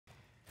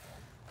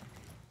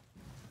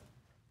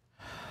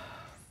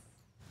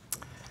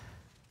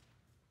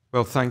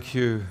Well, thank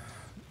you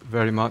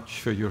very much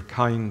for your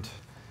kind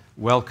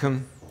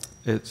welcome.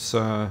 It's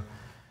a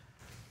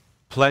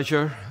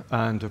pleasure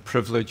and a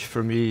privilege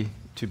for me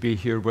to be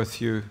here with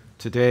you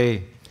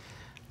today.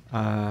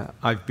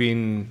 I've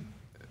been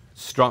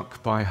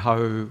struck by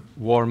how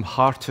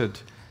warm-hearted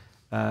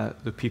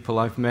the people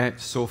I've met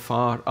so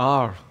far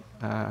are.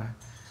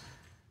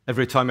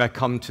 Every time I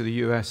come to the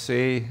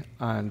USA,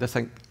 and I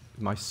think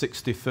my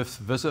 65th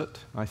visit,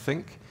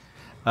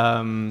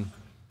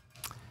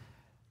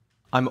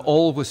 I'm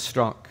always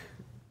struck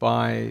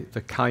by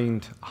the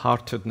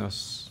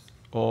kind-heartedness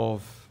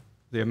of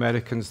the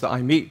Americans that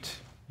I meet.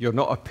 You're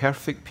not a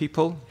perfect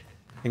people,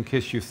 in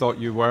case you thought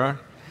you were,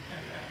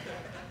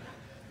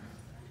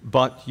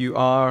 but you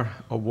are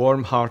a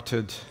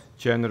warm-hearted,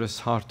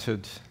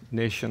 generous-hearted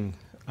nation.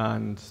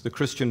 And the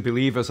Christian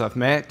believers I've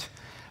met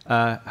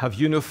have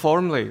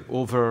uniformly,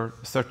 over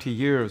 30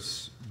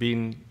 years,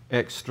 been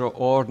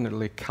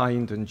extraordinarily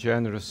kind and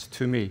generous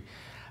to me.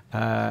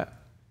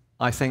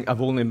 I think I've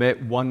only met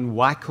one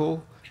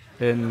wacko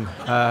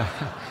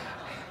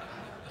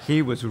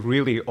he was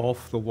really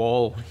off the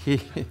wall.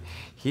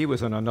 He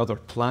was on another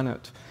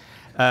planet.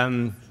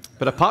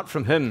 But apart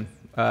from him,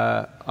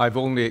 I've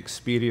only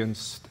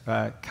experienced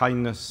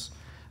kindness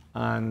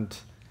and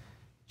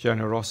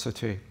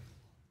generosity.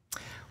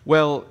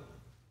 Well,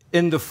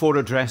 in the four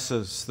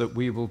addresses that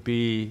we will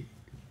be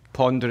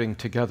pondering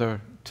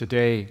together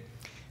today,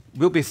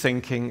 we'll be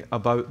thinking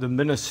about the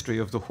ministry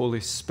of the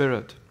Holy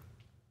Spirit.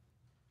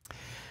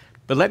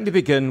 But let me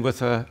begin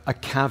with a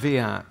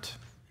caveat.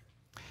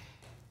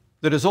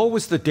 There is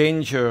always the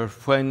danger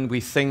when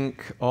we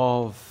think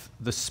of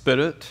the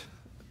Spirit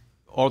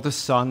or the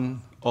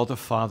Son or the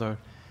Father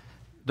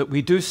that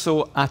we do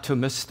so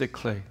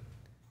atomistically.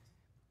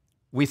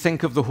 We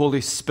think of the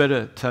Holy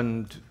Spirit,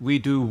 and we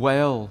do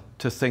well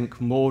to think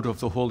more of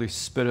the Holy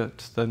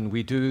Spirit than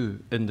we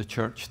do in the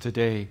church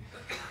today.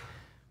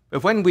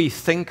 But when we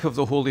think of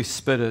the Holy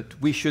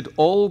Spirit, we should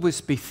always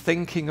be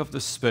thinking of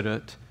the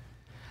Spirit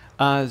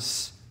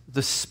as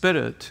the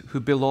Spirit who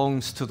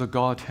belongs to the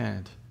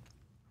Godhead.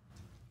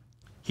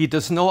 He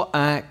does not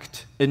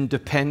act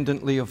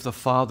independently of the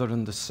Father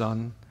and the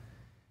Son.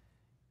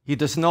 He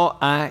does not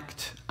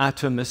act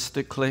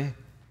atomistically.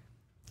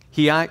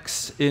 He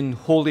acts in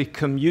holy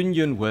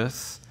communion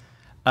with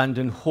and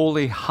in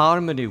holy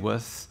harmony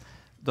with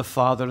the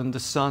Father and the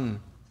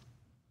Son.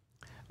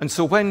 And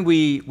so when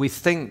we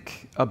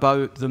think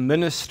about the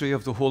ministry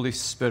of the Holy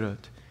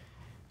Spirit,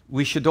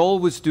 we should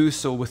always do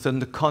so within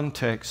the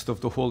context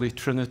of the Holy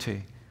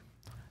Trinity.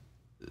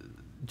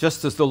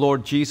 Just as the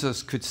Lord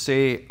Jesus could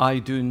say, "I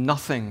do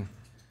nothing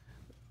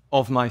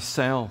of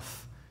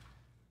myself,"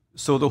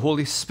 so the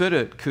Holy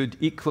Spirit could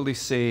equally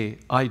say,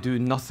 "I do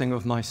nothing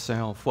of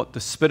myself." What the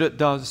Spirit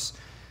does,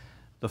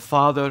 the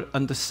Father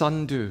and the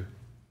Son do.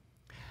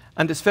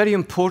 And it's very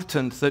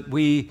important that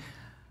we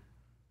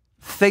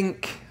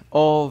think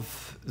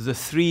of the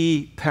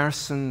three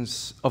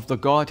persons of the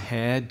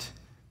Godhead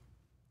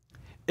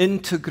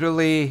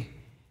integrally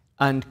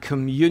and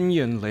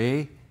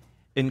communionally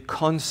in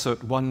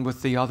concert one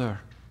with the other.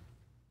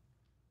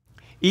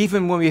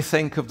 Even when we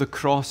think of the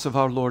cross of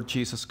our Lord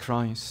Jesus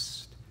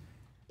Christ,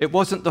 it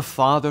wasn't the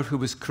Father who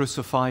was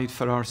crucified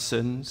for our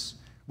sins.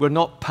 We're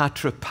not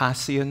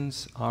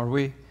patripassians, are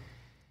we?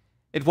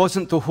 It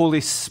wasn't the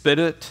Holy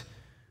Spirit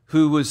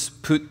who was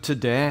put to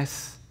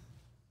death,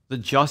 the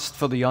just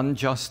for the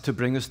unjust to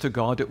bring us to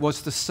God. It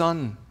was the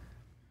Son.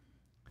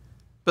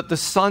 But the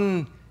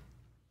Son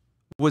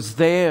was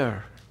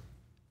there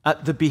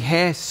at the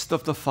behest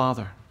of the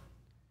Father.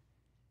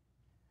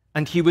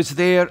 And he was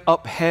there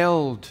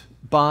upheld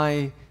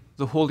by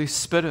the Holy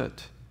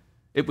Spirit.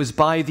 It was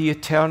by the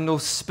eternal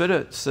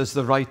Spirit, says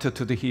the writer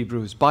to the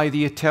Hebrews, by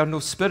the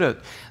eternal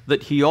Spirit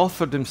that he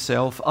offered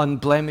himself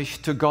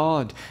unblemished to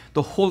God.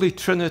 The Holy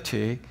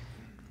Trinity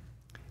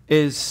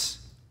is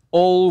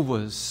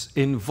always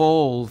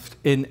involved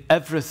in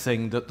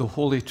everything that the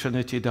Holy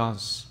Trinity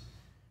does.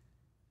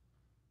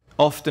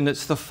 Often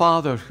it's the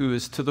Father who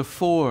is to the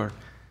fore.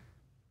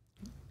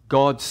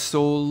 God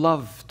so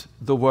loved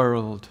the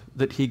world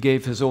that he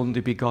gave his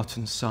only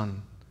begotten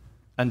Son.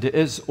 And it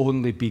is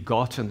only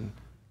begotten,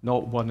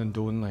 not one and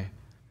only.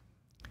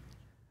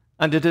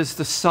 And it is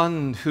the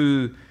Son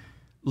who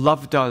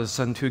loved us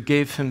and who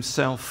gave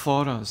himself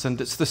for us. And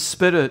it's the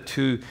Spirit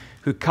who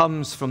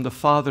comes from the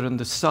Father and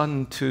the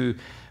Son to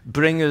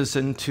bring us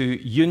into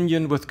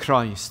union with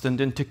Christ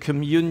and into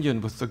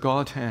communion with the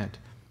Godhead.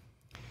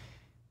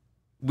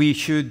 We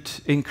should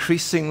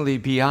increasingly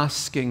be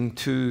asking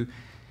to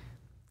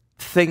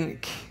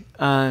think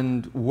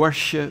and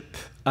worship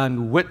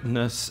and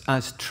witness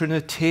as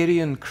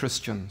Trinitarian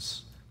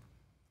Christians.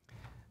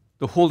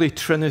 The Holy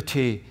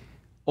Trinity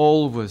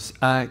always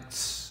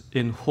acts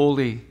in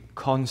holy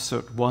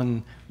concert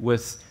one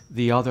with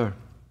the other.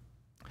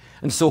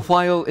 And so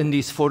while in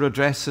these four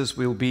addresses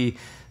we'll be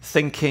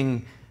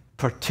thinking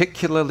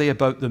particularly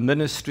about the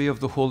ministry of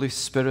the Holy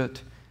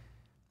Spirit,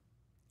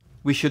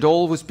 we should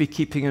always be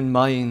keeping in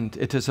mind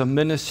it is a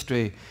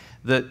ministry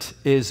that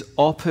is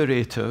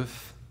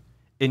operative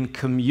in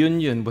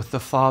communion with the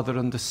Father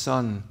and the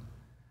Son.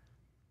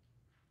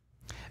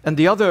 And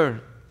the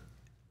other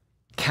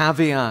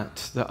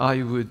caveat that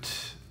I would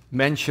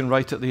mention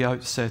right at the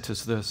outset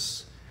is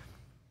this.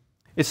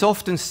 It's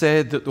often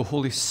said that the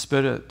Holy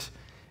Spirit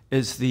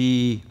is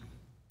the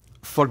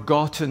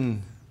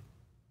forgotten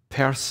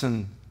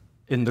person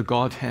in the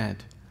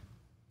Godhead.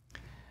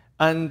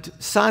 And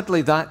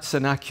sadly, that's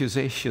an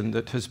accusation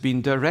that has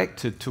been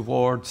directed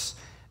towards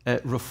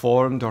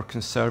Reformed or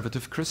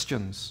conservative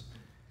Christians.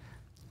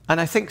 And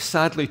I think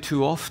sadly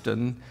too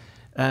often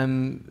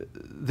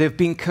they've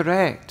been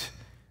correct.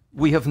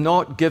 We have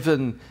not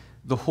given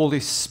the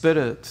Holy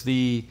Spirit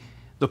the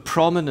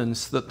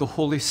prominence that the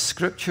Holy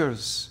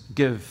Scriptures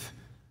give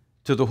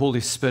to the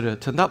Holy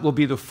Spirit. And that will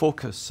be the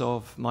focus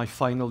of my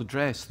final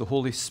address. The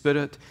Holy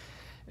Spirit,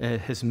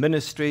 his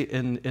ministry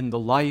in the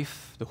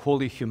life, the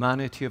holy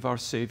humanity of our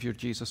Savior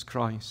Jesus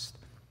Christ.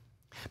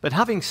 But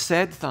having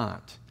said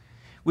that,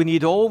 we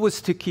need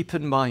always to keep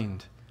in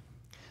mind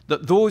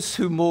that those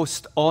who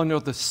most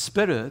honor the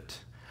Spirit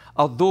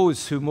are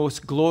those who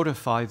most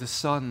glorify the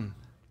Son.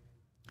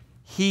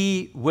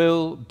 He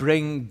will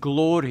bring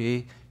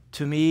glory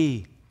to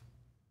me.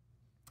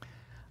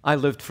 I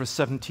lived for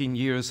 17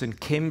 years in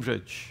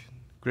Cambridge,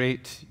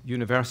 great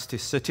university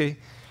city,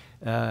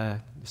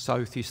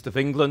 southeast of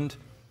England.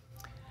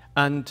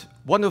 And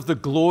one of the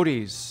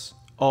glories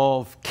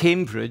of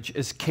Cambridge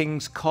is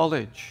King's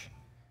College.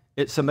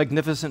 It's a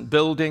magnificent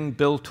building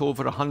built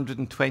over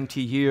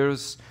 120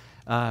 years,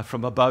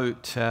 from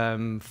about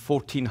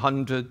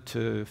 1400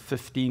 to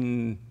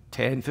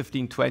 1510,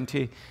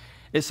 1520.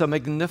 It's a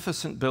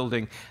magnificent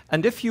building.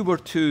 And if you were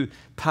to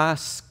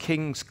pass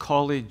King's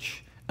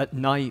College at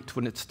night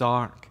when it's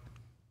dark,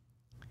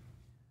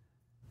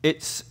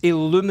 it's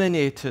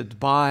illuminated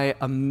by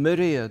a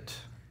myriad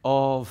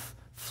of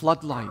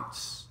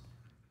floodlights.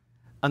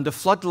 And the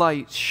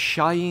floodlights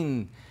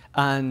shine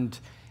and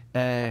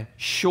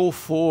show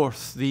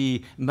forth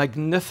the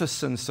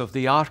magnificence of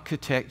the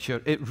architecture.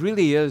 It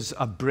really is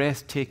a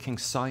breathtaking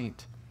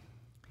sight.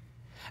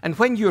 And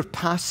when you're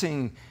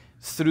passing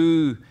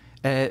through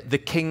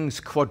the King's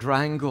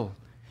Quadrangle,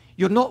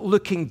 you're not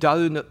looking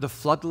down at the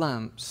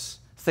floodlamps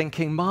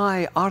thinking,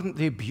 my, aren't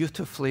they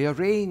beautifully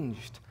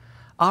arranged?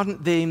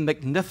 Aren't they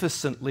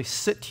magnificently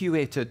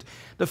situated?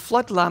 The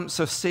floodlamps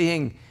are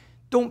saying,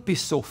 don't be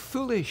so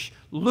foolish.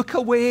 Look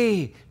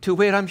away to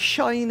where I'm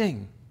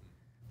shining.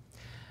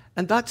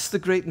 And that's the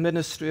great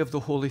ministry of the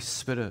Holy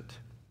Spirit.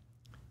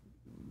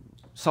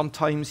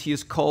 Sometimes he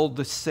is called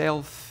the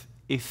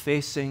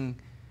self-effacing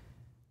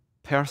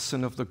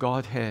person of the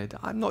Godhead.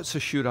 I'm not so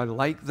sure I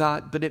like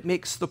that, but it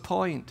makes the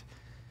point.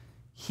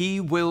 He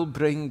will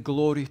bring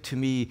glory to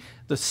me.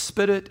 The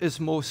Spirit is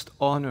most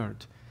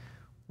honored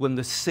when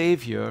the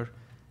Savior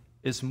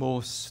is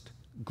most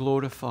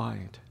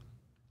glorified.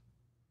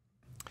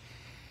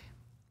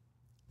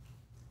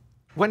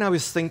 When I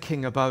was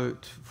thinking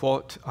about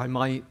what I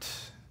might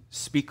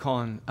speak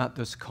on at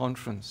this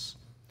conference,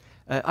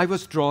 I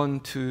was drawn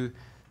to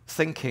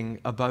thinking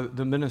about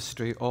the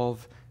ministry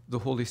of the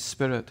Holy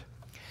Spirit.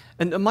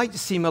 And it might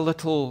seem a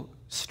little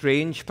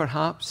strange,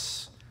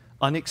 perhaps,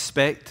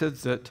 unexpected,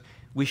 that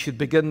we should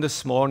begin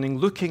this morning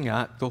looking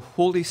at the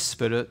Holy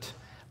Spirit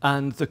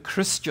and the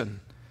Christian,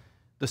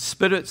 the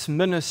Spirit's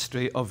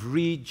ministry of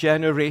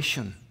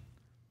regeneration.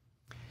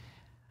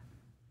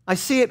 I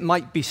say it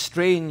might be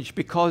strange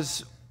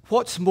because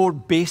what's more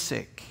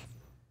basic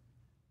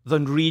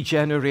than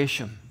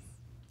regeneration?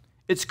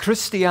 It's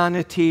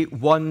Christianity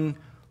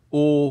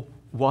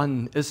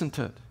 101, isn't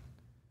it?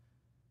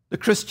 The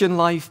Christian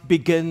life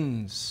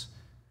begins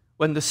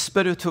when the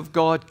Spirit of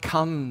God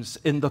comes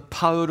in the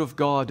power of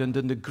God and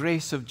in the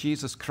grace of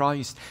Jesus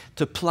Christ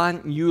to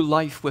plant new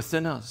life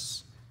within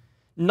us.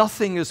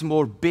 Nothing is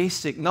more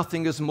basic,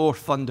 nothing is more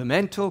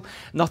fundamental,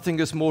 nothing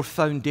is more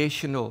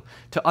foundational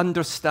to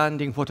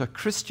understanding what a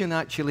Christian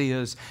actually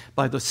is.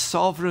 By the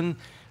sovereign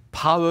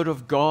power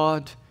of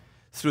God,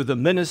 through the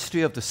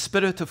ministry of the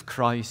Spirit of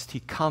Christ,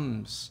 he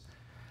comes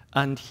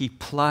and he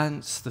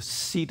plants the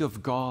seed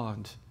of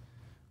God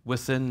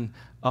within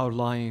our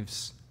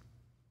lives.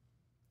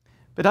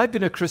 But I've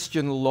been a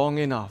Christian long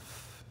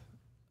enough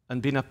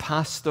and been a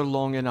pastor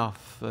long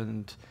enough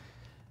and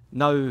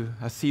now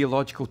a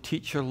theological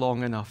teacher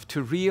long enough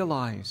to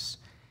realize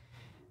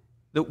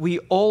that we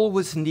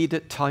always need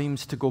at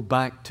times to go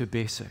back to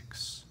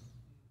basics.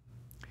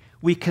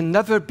 We can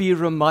never be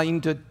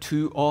reminded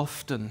too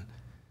often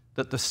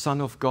that the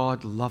Son of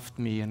God loved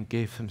me and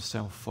gave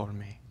himself for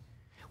me.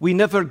 We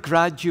never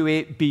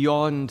graduate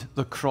beyond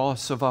the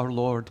cross of our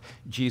Lord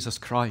Jesus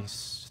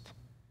Christ.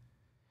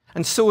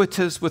 And so it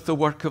is with the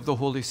work of the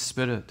Holy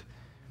Spirit.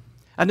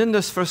 And in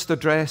this first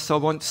address, I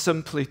want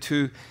simply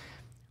to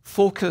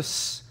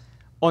focus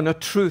on a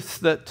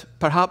truth that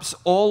perhaps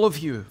all of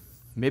you,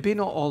 maybe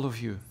not all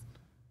of you,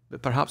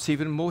 but perhaps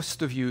even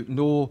most of you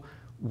know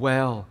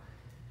well.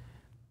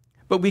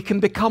 But we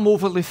can become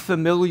overly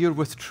familiar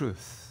with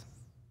truth.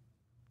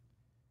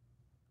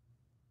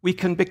 We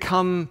can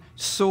become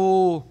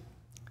so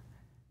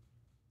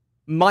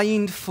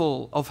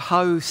mindful of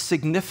how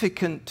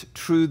significant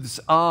truths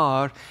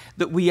are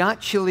that we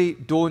actually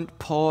don't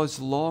pause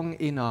long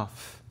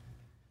enough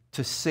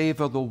to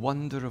savor the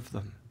wonder of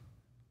them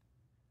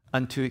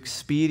and to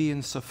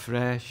experience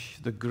afresh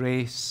the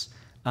grace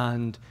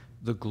and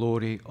the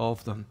glory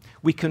of them.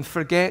 We can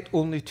forget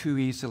only too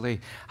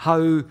easily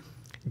how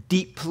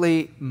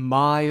deeply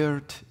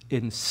mired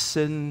in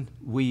sin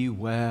we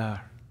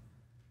were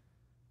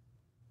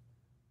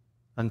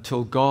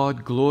until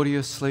God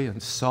gloriously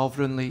and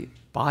sovereignly,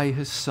 by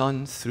his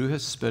Son, through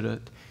his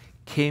Spirit,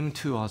 came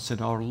to us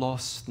in our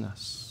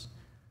lostness,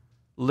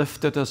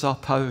 lifted us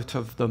up out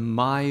of the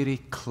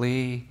miry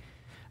clay,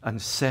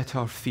 and set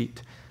our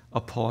feet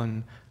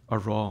upon a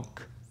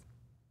rock.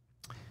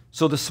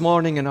 So this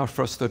morning in our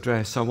first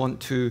address, I want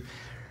to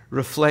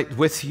reflect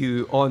with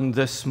you on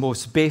this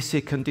most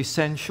basic and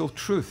essential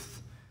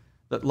truth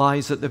that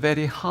lies at the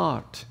very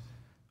heart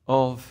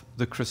of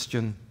the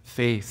Christian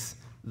faith: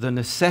 the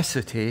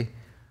necessity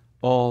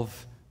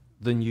of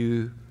the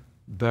new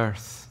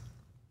birth.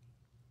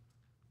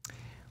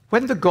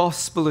 When the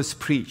gospel is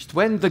preached,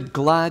 when the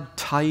glad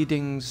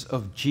tidings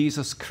of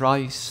Jesus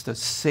Christ as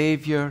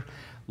Savior,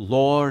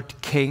 Lord,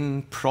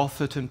 King,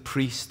 prophet, and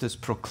priest is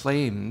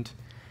proclaimed,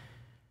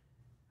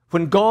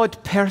 when God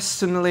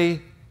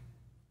personally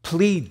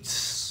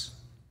pleads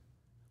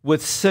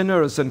with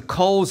sinners and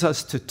calls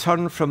us to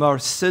turn from our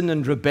sin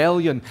and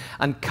rebellion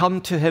and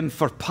come to him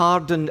for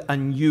pardon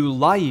and new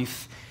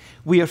life,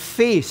 we are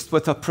faced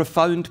with a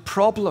profound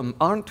problem,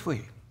 aren't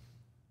we?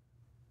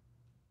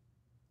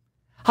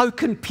 How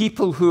can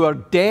people who are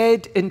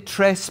dead in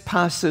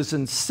trespasses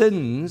and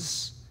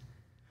sins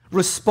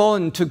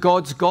respond to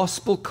God's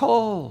gospel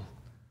call?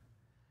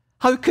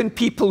 How can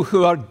people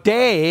who are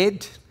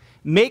dead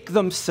make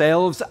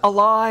themselves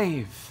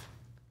alive?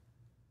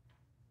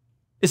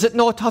 Is it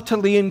not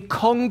utterly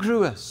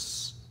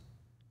incongruous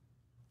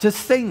to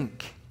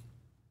think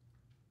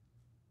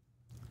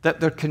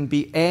that there can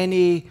be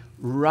any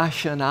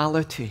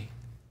rationality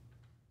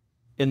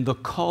in the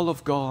call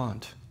of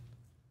God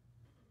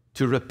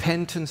to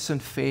repentance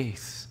and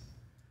faith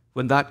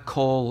when that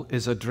call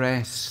is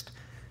addressed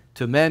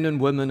to men and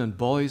women and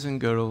boys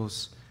and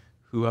girls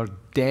who are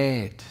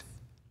dead?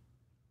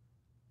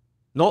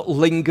 Not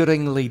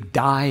lingeringly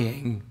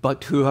dying,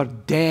 but who are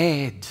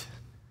dead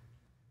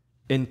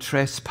in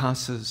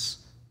trespasses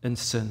and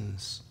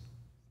sins.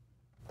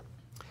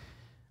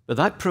 But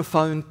that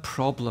profound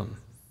problem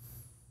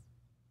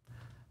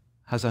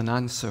has an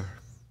answer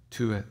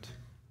to it.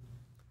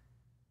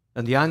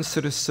 And the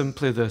answer is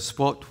simply this: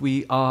 what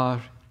we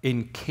are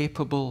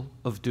incapable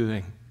of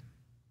doing,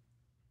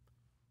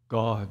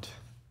 God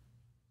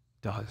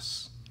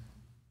does.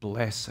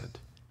 Blessed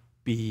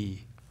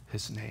be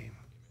his name.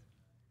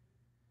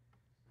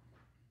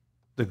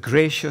 The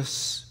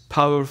gracious,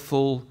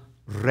 powerful,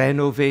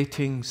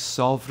 renovating,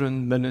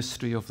 sovereign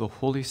ministry of the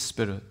Holy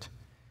Spirit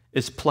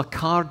is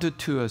placarded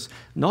to us,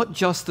 not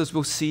just as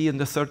we'll see in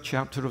the 3rd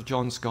chapter of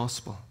John's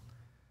Gospel,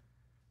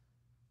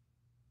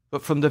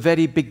 but from the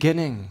very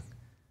beginning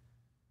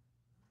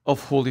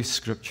of Holy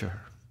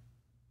Scripture.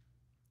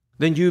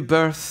 The new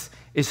birth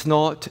is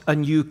not a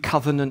new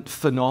covenant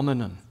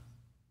phenomenon.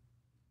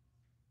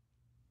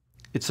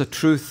 It's a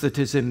truth that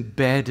is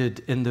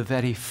embedded in the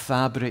very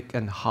fabric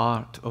and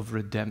heart of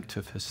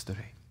redemptive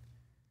history.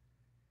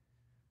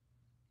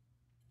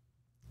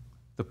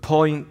 The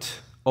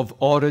point of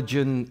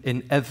origin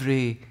in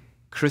every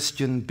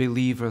Christian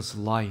believer's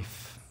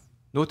life.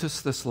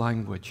 Notice this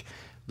language.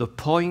 The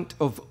point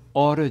of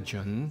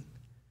origin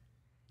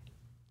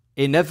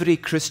in every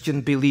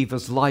Christian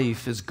believer's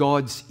life is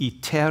God's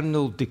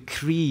eternal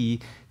decree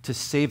to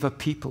save a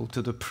people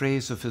to the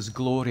praise of his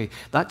glory.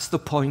 That's the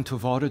point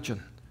of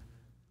origin.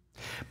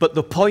 But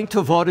the point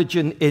of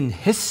origin in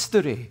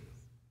history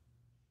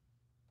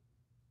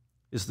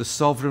is the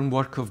sovereign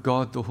work of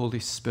God, the Holy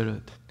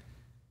Spirit,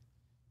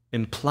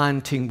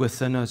 implanting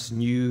within us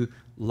new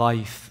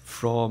life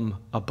from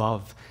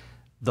above.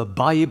 The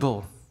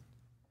Bible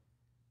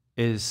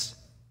is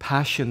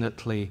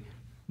passionately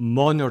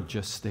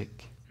monergistic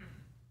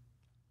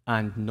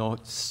and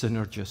not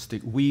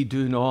synergistic. We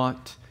do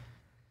not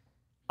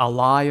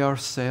ally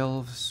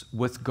ourselves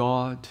with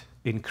God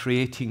in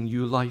creating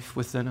new life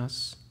within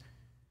us.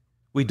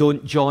 We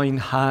don't join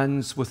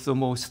hands with the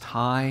Most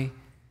High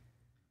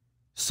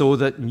so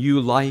that new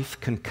life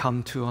can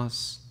come to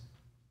us.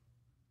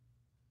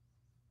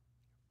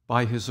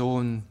 By his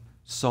own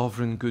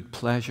sovereign good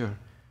pleasure,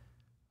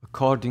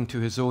 according to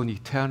his own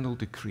eternal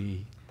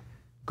decree,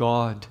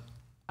 God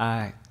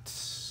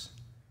acts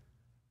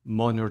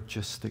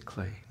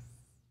monergistically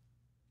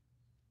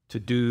to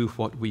do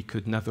what we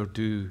could never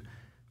do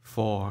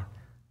for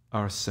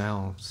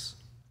ourselves.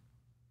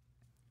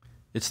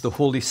 It's the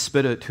Holy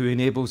Spirit who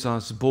enables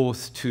us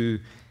both to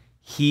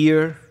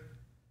hear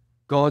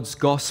God's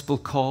gospel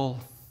call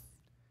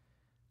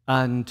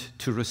and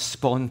to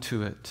respond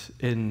to it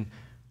in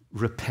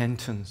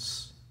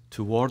repentance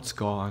towards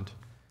God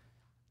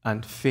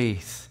and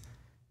faith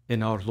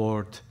in our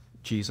Lord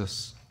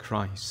Jesus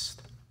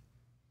Christ.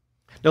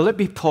 Now let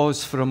me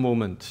pause for a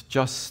moment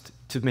just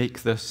to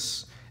make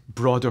this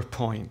broader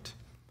point.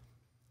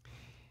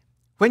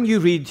 When you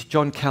read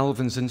John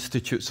Calvin's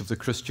Institutes of the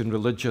Christian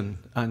Religion,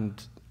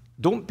 and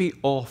don't be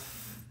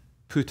off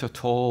put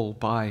at all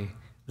by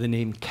the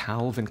name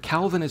Calvin.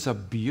 Calvin is a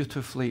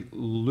beautifully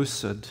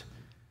lucid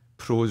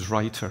prose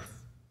writer.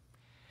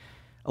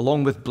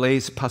 Along with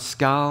Blaise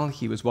Pascal,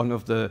 he was one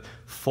of the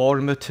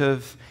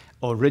formative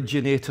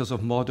originators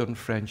of modern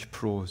French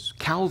prose.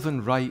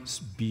 Calvin writes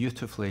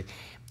beautifully.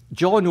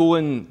 John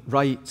Owen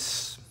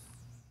writes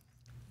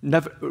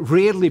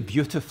rarely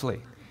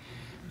beautifully.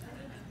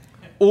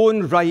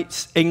 Owen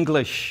writes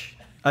English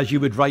as you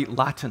would write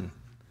Latin.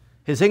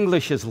 His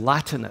English is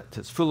Latinate.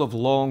 It's full of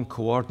long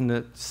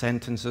coordinate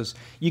sentences.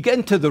 You get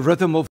into the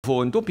rhythm of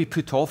Owen. Don't be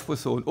put off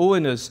with Owen.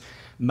 Owen is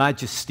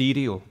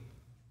magisterial.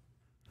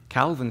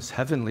 Calvin's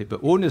heavenly,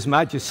 but Owen is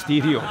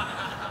magisterial.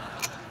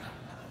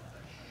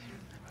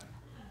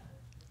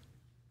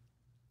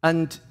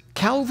 And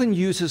Calvin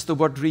uses the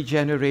word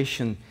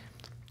regeneration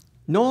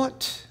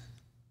not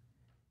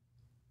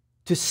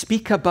to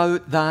speak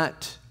about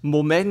that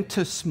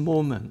momentous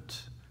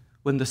moment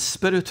when the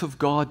Spirit of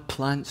God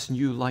plants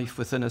new life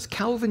within us.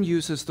 Calvin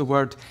uses the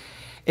word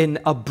in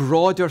a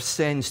broader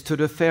sense to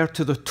refer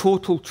to the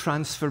total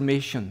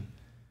transformation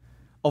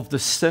of the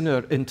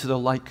sinner into the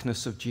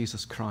likeness of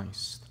Jesus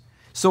Christ.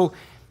 So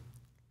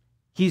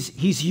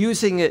he's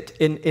using it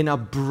in a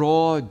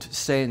broad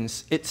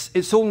sense.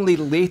 It's only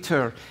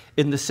later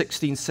in the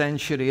 16th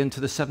century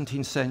into the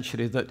 17th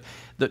century that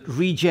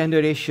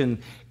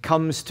regeneration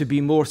comes to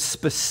be more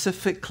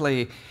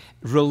specifically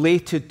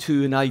related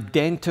to and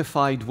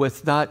identified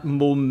with that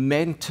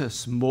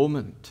momentous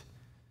moment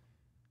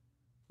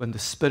when the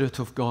Spirit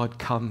of God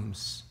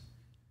comes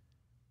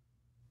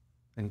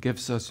and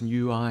gives us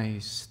new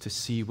eyes to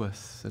see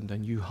with, and a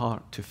new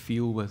heart to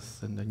feel with,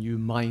 and a new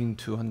mind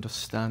to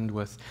understand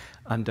with,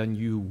 and a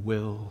new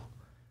will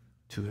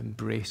to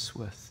embrace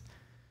with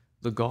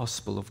the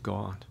gospel of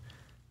God.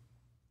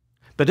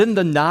 But in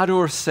the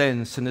narrower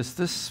sense, and is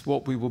this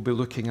what we will be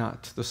looking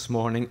at this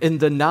morning, in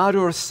the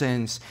narrower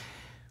sense,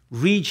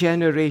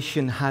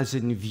 regeneration has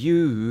in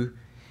view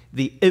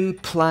the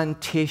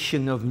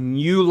implantation of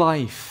new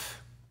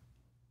life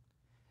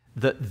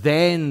that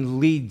then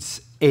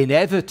leads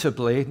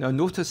inevitably, now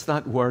notice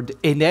that word,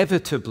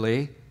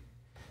 inevitably,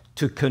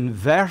 to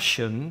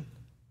conversion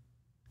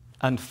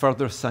and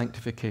further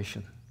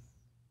sanctification.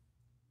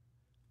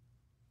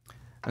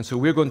 And so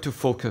we're going to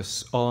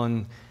focus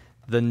on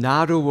the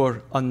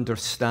narrower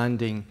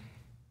understanding,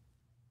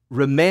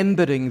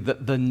 remembering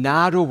that the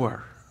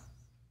narrower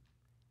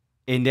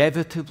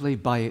inevitably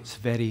by its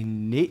very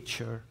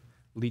nature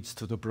leads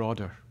to the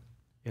broader.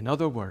 In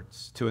other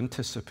words, to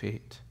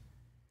anticipate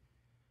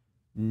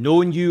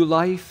no new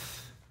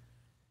life,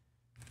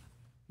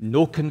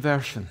 no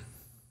conversion.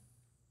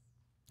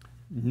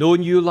 No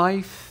new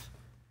life,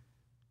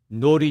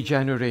 no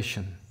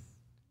regeneration.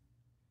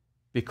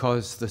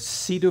 Because the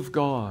seed of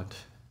God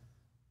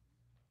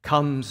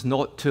comes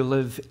not to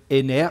live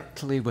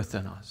inertly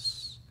within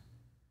us,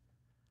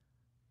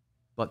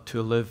 but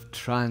to live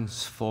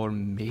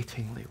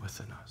transformatingly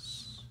within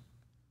us.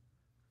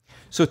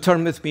 So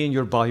turn with me in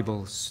your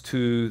Bibles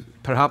to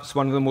perhaps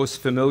one of the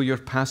most familiar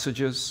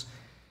passages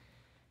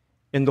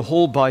in the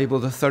whole Bible,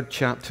 the 3rd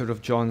chapter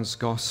of John's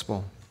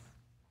Gospel.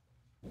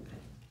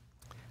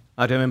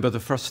 I remember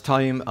the first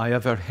time I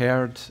ever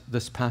heard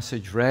this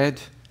passage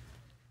read.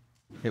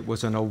 It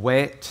was on a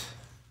wet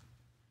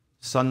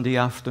Sunday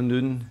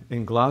afternoon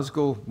in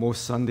Glasgow.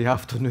 Most Sunday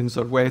afternoons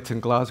are wet in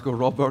Glasgow,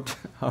 Robert,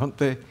 aren't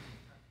they?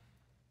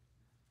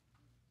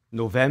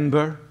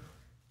 November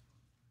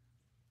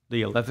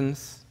the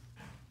 11th,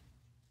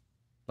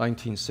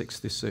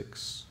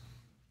 1966.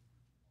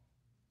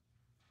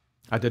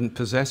 I didn't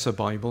possess a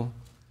Bible,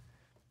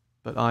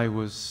 but I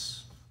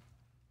was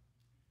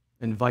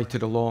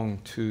invited along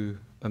to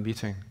a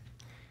meeting.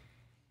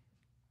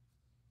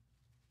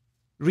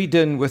 Read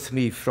in with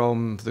me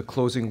from the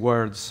closing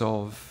words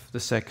of the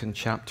 2nd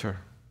chapter.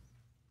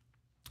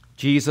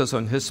 Jesus,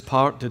 on his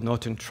part, did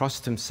not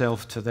entrust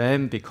himself to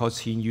them because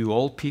he knew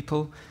all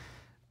people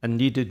and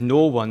needed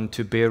no one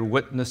to bear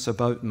witness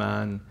about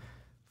man,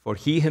 for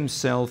he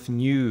himself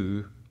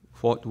knew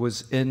what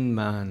was in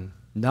man.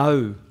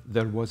 Now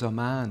there was a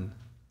man.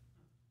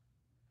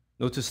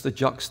 Notice the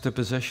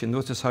juxtaposition.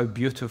 Notice how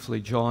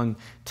beautifully John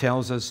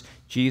tells us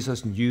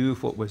Jesus knew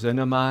what was in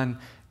a man.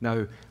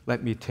 Now,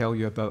 let me tell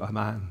you about a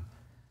man.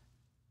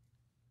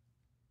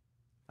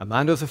 A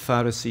man of the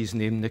Pharisees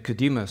named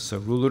Nicodemus, a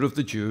ruler of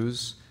the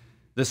Jews.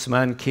 This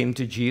man came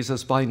to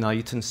Jesus by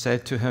night and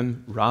said to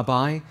him,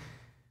 "Rabbi,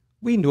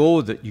 we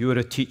know that you are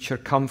a teacher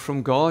come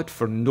from God,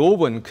 for no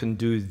one can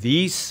do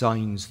these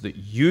signs that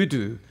you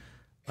do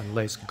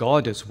unless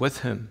God is with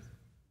him."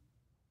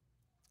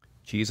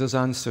 Jesus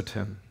answered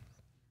him,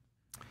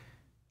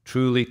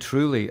 "Truly,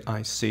 truly,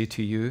 I say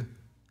to you,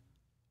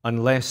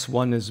 unless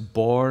one is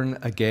born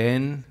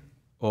again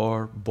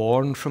or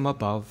born from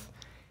above,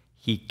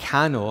 he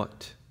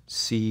cannot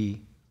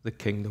see the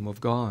kingdom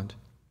of God."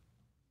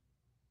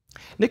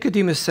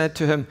 Nicodemus said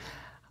to him,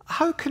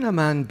 how can a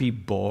man be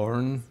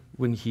born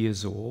when he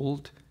is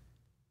old?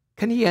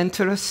 Can he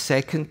enter a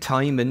second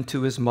time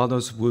into his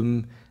mother's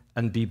womb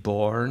and be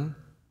born?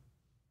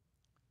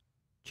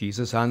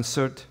 Jesus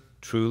answered,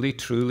 Truly,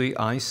 truly,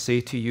 I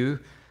say to you,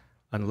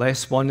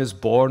 unless one is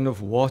born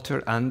of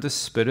water and the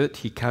Spirit,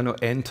 he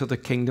cannot enter the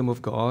kingdom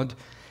of God.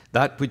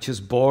 That which is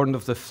born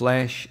of the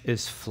flesh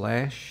is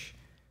flesh,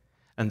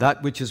 and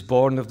that which is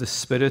born of the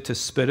Spirit is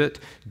spirit.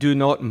 Do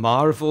not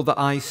marvel that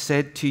I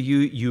said to you,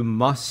 you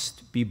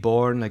must be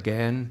born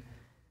again.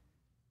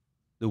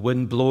 The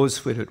wind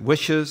blows where it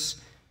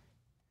wishes,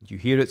 you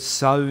hear its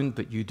sound,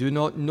 but you do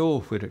not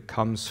know where it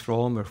comes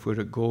from or where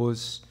it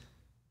goes.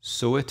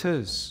 So it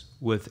is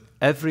with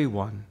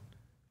everyone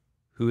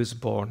who is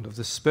born of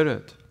the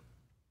Spirit.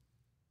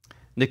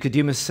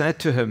 Nicodemus said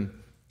to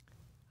him,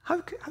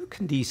 How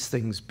can these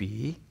things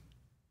be?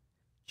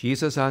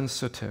 Jesus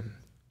answered him,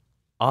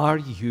 Are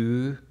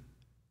you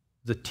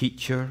the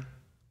teacher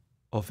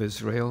of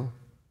Israel,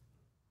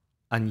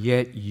 and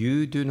yet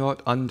you do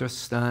not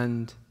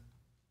understand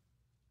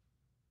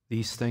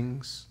these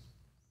things?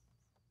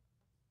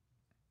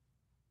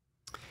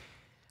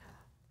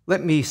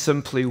 Let me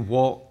simply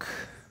walk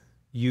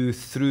you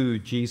through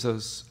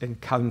Jesus'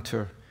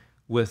 encounter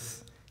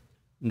with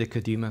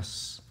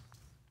Nicodemus.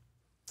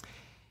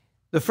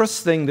 The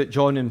first thing that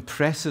John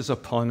impresses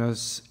upon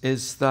us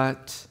is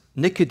that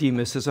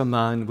Nicodemus is a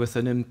man with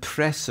an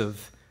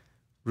impressive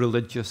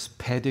religious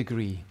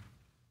pedigree.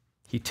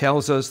 He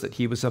tells us that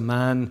he was a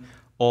man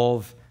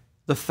of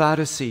the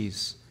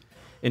Pharisees.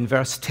 In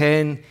verse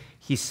 10,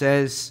 he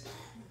says,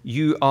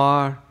 You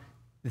are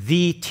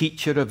the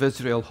teacher of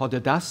Israel,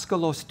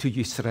 hodidaskalos to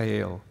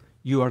Israel.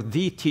 You are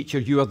the teacher,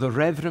 you are the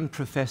Reverend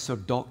Professor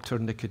Dr.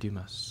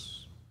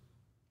 Nicodemus.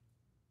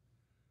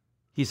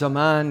 He's a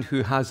man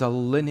who has a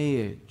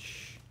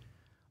lineage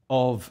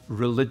of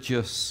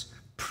religious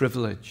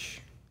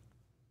privilege.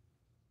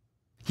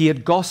 He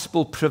had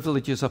gospel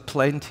privileges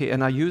aplenty,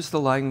 and I use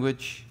the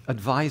language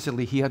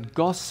advisedly. He had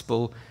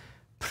gospel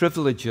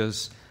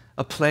privileges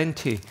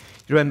aplenty.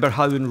 You remember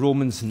how in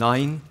Romans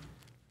 9,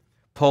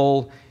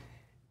 Paul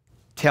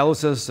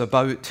tells us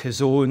about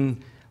his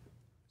own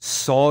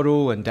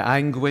sorrow and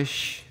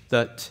anguish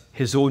that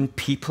his own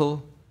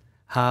people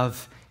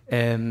have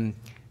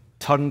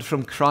turned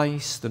from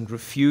Christ and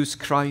refused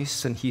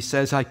Christ. And he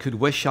says, I could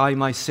wish I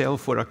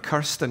myself were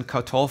accursed and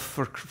cut off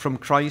from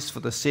Christ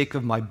for the sake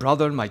of my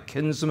brother, my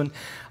kinsman,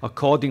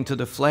 according to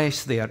the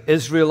flesh. They are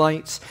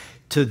Israelites.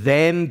 To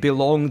them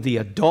belong the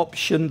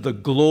adoption, the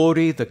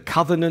glory, the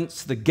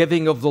covenants, the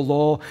giving of the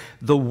law,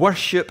 the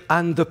worship,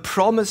 and the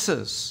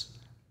promises.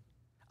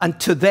 And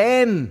to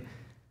them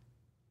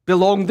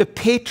belong the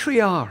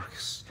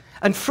patriarchs.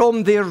 And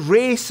from their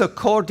race,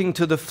 according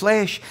to the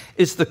flesh,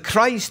 is the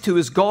Christ who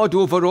is God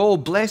over all,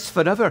 blessed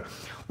forever.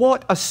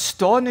 What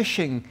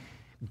astonishing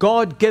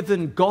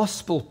God-given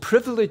gospel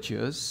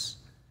privileges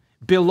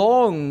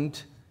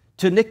belonged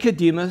to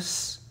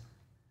Nicodemus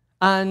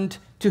and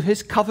to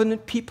his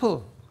covenant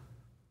people.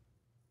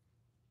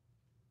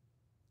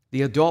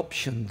 The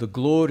adoption, the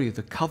glory,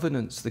 the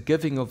covenants, the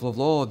giving of the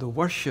law, the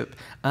worship,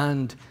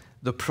 and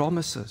the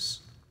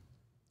promises.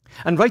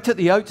 And right at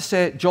the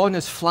outset, John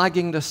is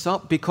flagging this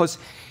up because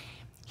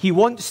he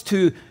wants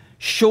to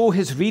show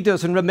his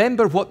readers, and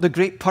remember what the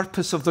great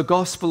purpose of the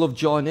Gospel of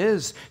John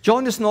is.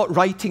 John is not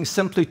writing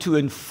simply to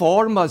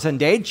inform us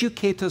and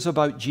educate us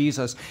about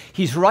Jesus.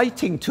 He's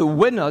writing to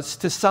win us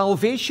to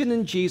salvation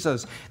in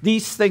Jesus.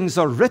 These things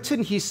are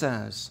written, he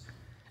says,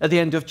 at the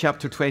end of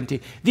chapter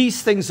 20.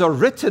 These things are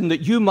written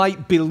that you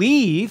might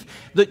believe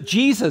that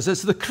Jesus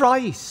is the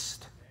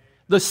Christ,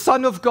 the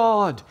Son of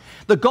God.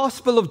 The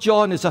Gospel of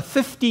John is a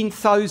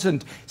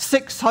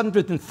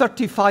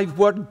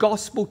 15,635-word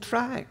gospel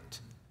tract.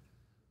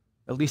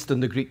 At least in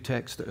the Greek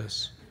text it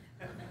is.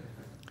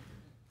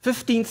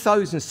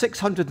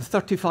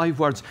 15,635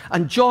 words.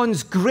 And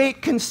John's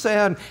great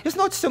concern is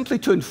not simply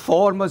to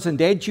inform us and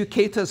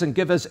educate us and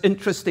give us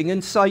interesting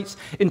insights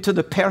into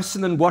the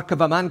person and work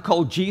of a man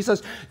called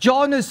Jesus.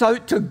 John is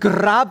out to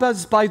grab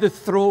us by the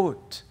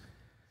throat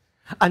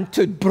and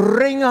to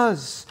bring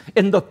us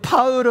in the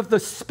power of the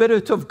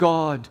Spirit of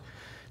God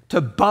to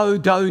bow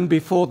down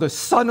before the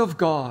Son of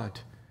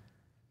God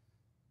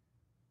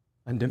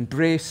and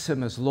embrace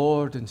him as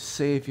Lord and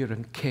Savior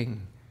and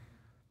King.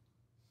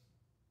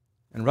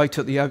 And right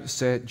at the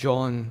outset,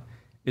 John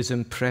is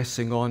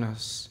impressing on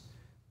us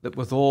that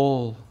with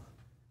all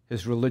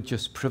his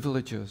religious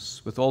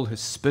privileges, with all his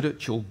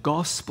spiritual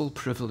gospel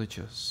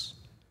privileges,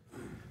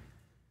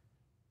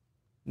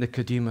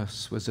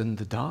 Nicodemus was in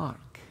the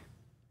dark.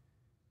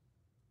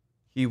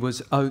 He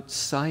was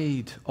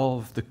outside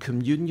of the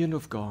communion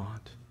of God.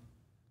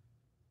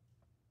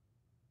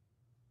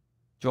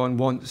 John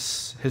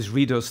wants his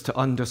readers to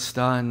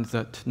understand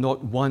that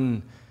not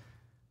one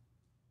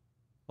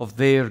of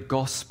their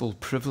gospel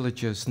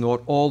privileges,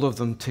 nor all of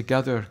them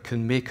together,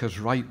 can make us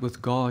right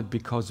with God,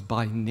 because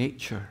by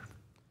nature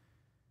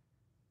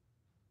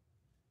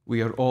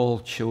we are all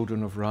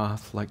children of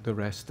wrath like the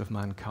rest of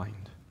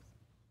mankind.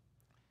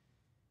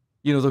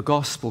 You know, the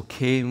gospel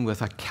came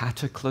with a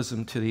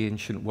cataclysm to the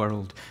ancient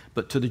world,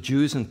 but to the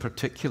Jews in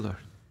particular.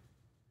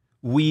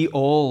 We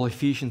all,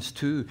 Ephesians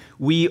 2,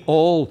 we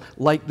all,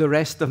 like the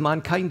rest of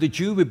mankind, the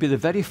Jew would be the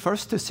very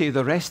first to say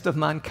the rest of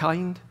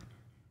mankind,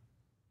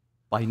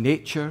 by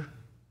nature,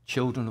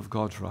 children of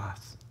God's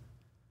wrath.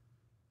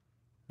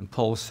 And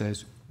Paul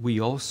says, we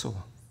also,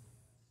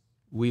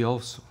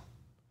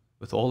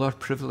 with all our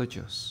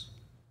privileges.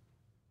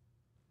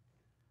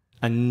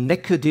 And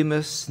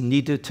Nicodemus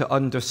needed to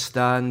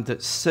understand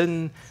that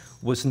sin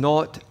was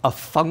not a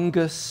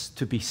fungus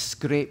to be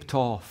scraped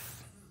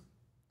off.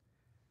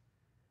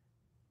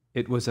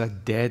 It was a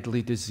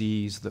deadly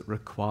disease that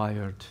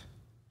required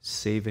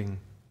saving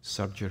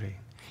surgery.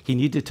 He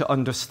needed to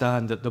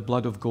understand that the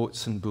blood of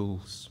goats and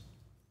bulls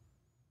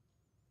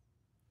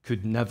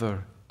could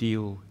never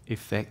deal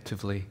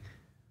effectively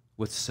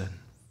with sin.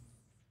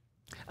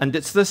 And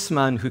it's this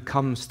man who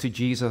comes to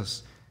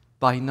Jesus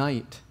by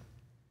night.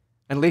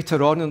 And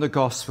later on in the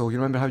gospel, you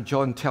remember how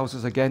John tells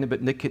us again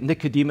about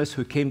Nicodemus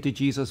who came to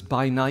Jesus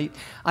by night?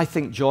 I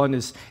think John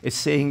is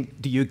saying,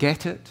 do you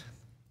get it?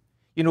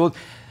 You know,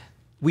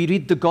 we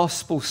read the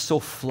gospel so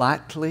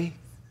flatly.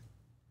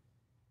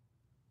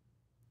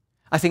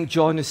 I think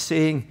John is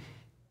saying,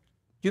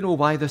 you know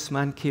why this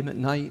man came at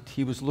night?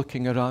 He was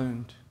looking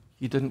around.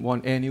 He didn't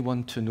want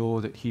anyone to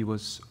know that he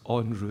was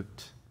en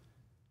route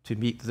to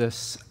meet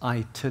this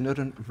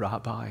itinerant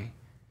rabbi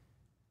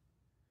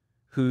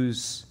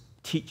whose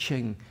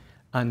teaching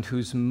and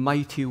whose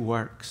mighty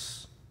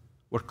works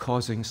were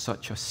causing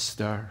such a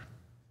stir.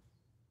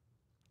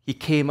 He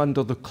came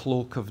under the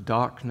cloak of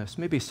darkness.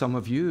 Maybe some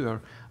of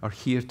you are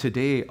here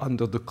today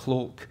under the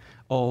cloak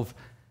of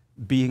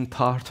being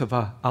part of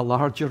a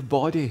larger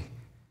body.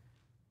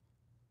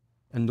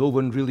 And no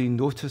one really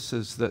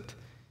notices that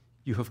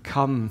you have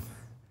come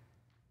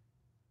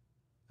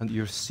and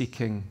you're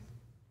seeking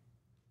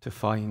to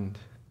find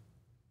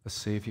a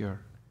Savior.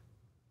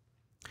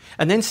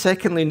 And then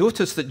secondly,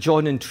 notice that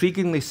John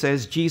intriguingly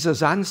says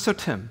Jesus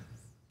answered him.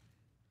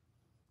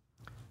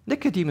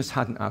 Nicodemus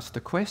hadn't asked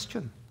a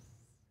question.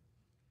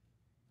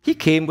 He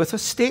came with a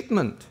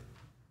statement.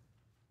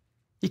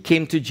 He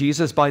came to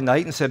Jesus by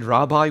night and said,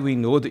 Rabbi, we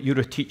know that you're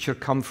a teacher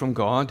come from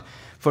God,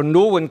 for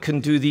no one can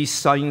do these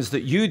signs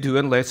that you do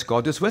unless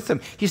God is with him.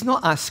 He's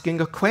not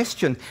asking a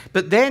question.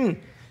 But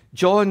then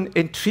John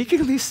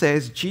intriguingly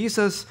says,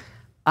 Jesus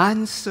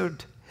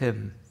answered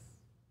him.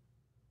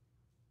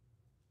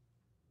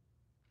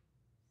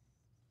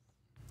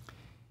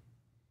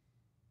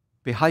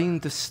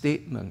 Behind the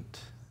statement,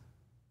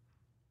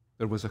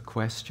 there was a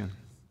question.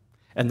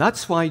 And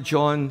that's why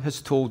John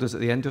has told us at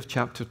the end of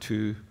chapter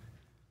 2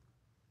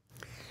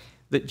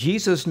 that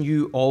Jesus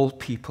knew all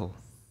people.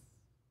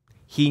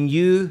 He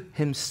knew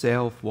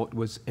himself what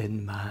was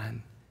in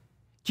man.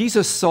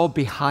 Jesus saw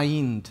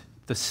behind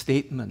the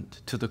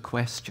statement to the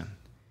question.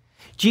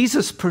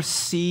 Jesus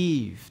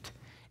perceived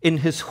in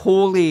his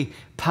holy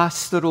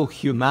pastoral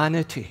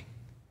humanity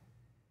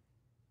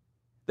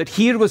that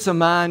here was a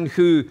man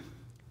who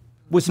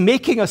was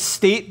making a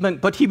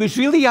statement, but he was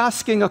really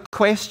asking a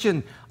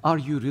question. Are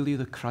you really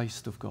the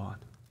Christ of God?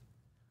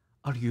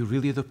 Are you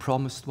really the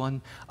promised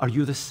one? Are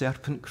you the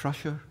serpent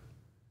crusher?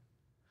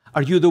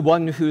 Are you the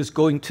one who is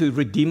going to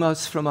redeem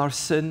us from our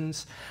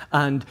sins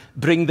and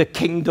bring the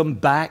kingdom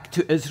back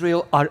to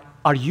Israel?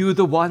 Are you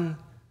the one?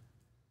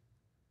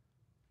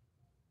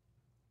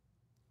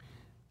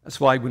 That's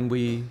why when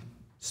we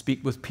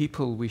speak with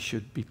people, we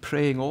should be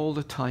praying all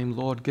the time,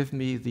 Lord, give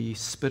me the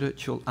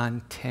spiritual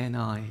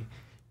antennae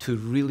to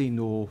really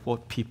know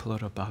what people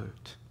are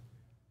about,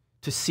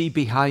 to see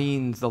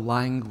behind the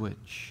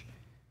language,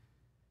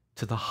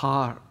 to the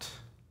heart.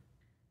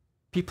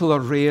 People are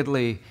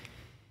rarely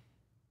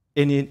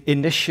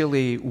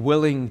initially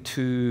willing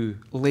to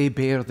lay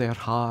bare their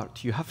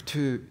heart. You have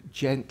to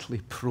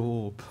gently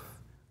probe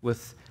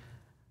with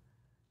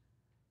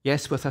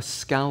a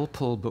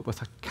scalpel, but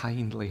with a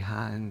kindly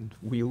hand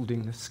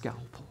wielding the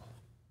scalpel.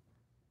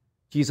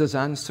 Jesus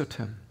answered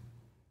him.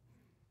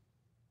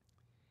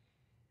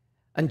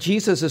 And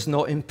Jesus is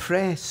not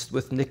impressed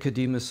with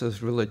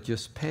Nicodemus's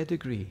religious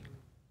pedigree.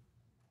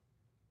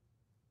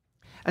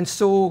 And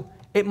so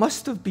it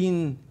must have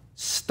been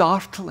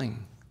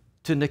startling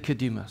to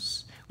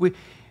Nicodemus.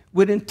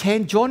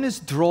 John is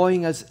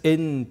drawing us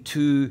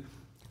into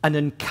an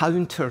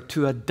encounter,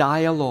 to a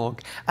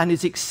dialogue, and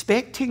is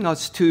expecting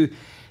us to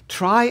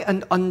try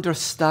and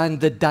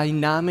understand the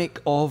dynamic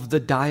of the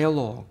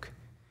dialogue.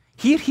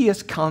 Here he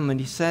has come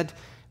and he said,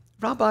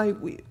 Rabbi,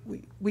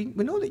 we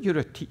know that you're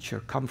a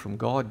teacher come from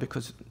God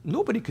because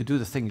nobody could do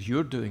the things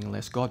you're doing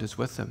unless God is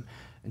with him.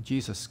 And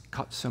Jesus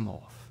cuts him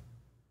off.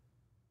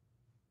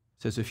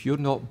 Says, if you're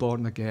not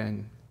born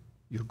again,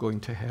 you're going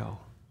to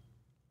hell.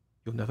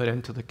 You'll never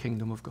enter the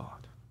kingdom of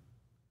God.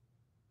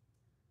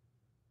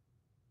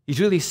 He's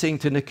really saying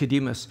to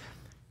Nicodemus,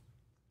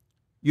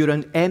 you're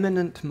an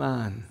eminent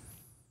man.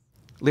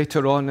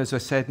 Later on, as I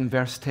said in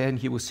verse 10,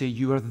 he will say,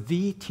 you are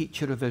the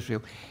teacher of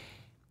Israel.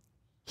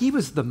 He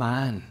was the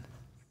man.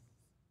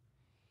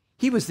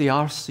 He was the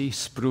R.C.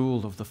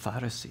 Sproul of the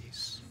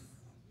Pharisees.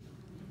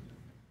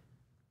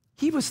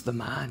 He was the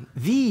man,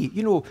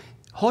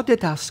 ho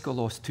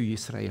didaskalos to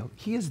Israel.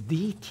 He is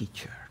the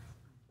teacher.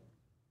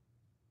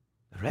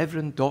 The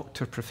Reverend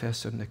Dr.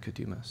 Professor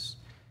Nicodemus.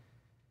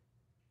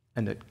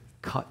 And it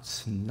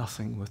cuts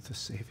nothing with the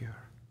Savior.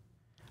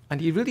 And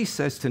he really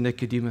says to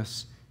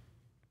Nicodemus,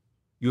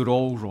 you're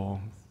all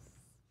wrong.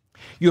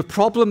 Your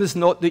problem is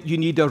not that you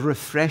need a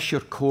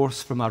refresher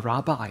course from a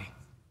rabbi.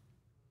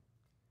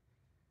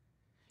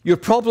 Your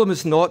problem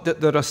is not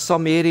that there are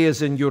some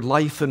areas in your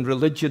life and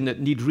religion that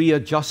need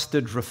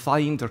readjusted,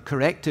 refined, or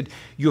corrected.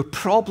 Your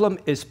problem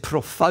is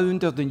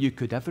profounder than you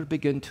could ever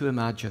begin to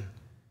imagine.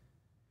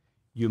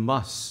 You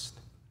must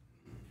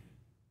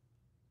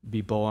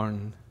be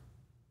born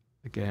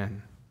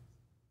again.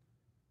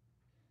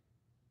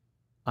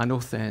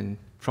 Anothen,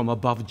 from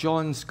above.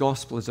 John's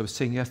Gospel, as I was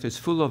saying yesterday, is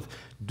full of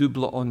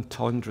double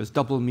entendres,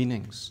 double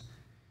meanings.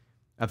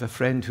 I have a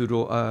friend who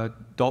wrote a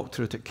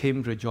doctorate at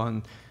Cambridge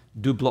on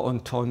double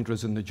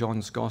entendres in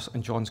John's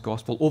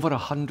Gospel, over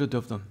 100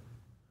 of them,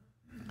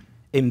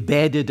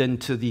 embedded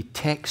into the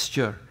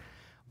texture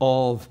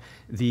of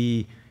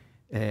the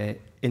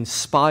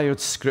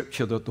inspired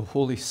scripture that the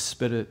Holy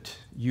Spirit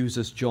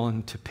uses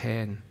John to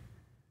pen.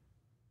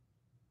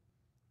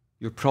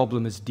 Your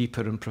problem is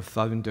deeper and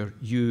profounder.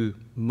 You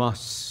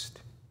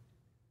must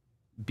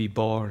be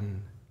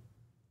born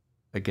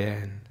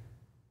again.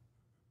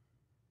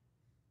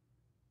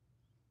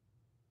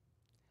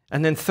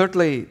 And then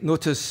thirdly,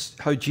 notice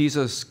how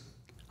Jesus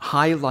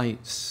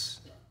highlights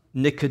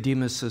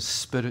Nicodemus'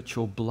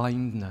 spiritual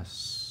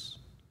blindness.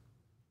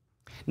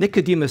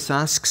 Nicodemus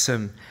asks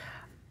him,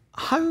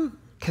 how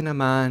can a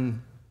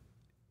man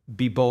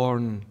be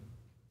born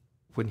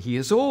when he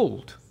is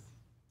old?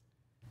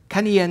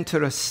 Can he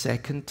enter a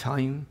second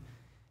time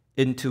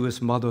into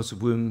his mother's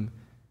womb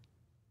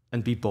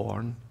and be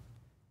born?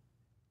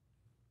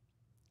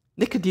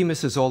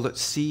 Nicodemus is all at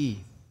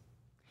sea.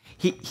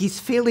 He's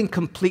failing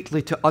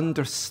completely to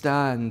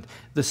understand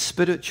the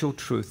spiritual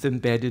truth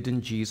embedded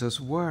in Jesus'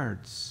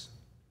 words.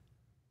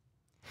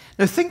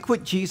 Now think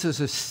what Jesus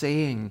is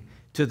saying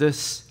to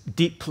this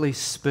deeply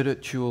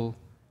spiritual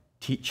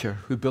teacher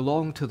who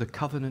belonged to the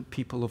covenant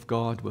people of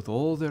God with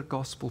all their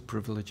gospel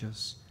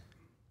privileges.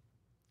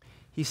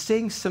 He's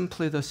saying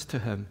simply this to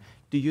him: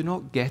 do you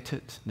not get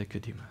it,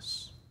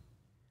 Nicodemus?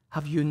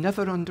 Have you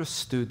never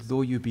understood,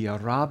 though you be a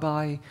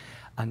rabbi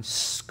and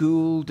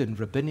schooled in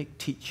rabbinic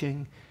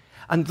teaching,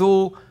 and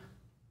though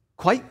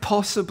quite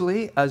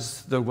possibly,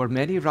 as there were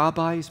many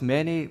rabbis,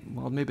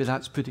 well, maybe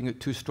that's putting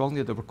it too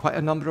strongly, there were quite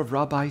a number of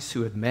rabbis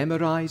who had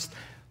memorized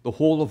the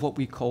whole of what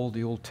we call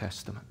the Old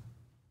Testament.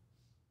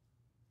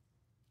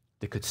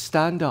 They could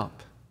stand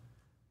up.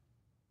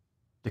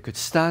 They could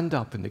stand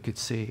up and they could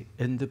say,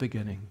 in the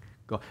beginning,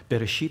 God,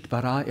 Bereshit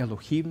bara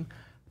Elohim,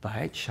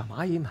 va'et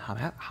shamayim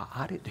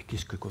ha'aret. They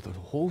could go through the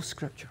whole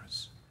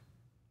scriptures.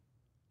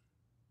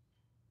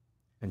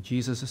 And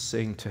Jesus is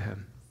saying to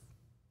him,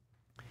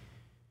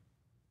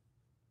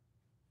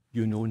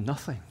 you know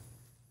nothing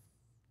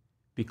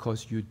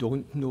because you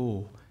don't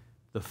know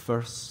the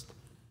first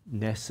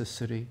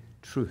necessary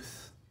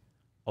truth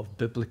of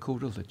biblical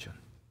religion.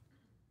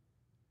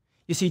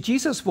 You see,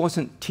 Jesus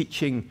wasn't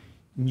teaching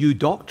new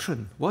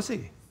doctrine, was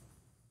he?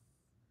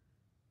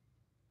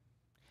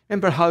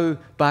 Remember how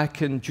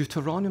back in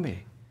Deuteronomy,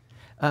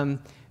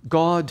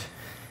 God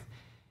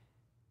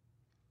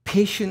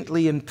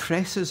patiently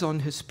impresses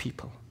on his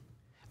people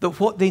that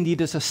what they need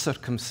is a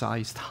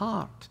circumcised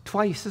heart.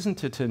 Twice,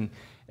 isn't it, in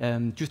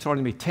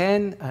Deuteronomy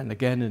 10 and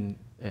again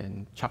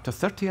in chapter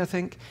 30, I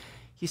think.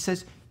 He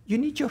says, you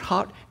need your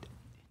heart.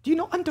 Do you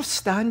not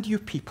understand, you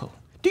people?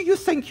 Do you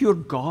think your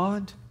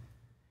God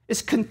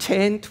is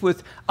content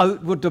with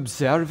outward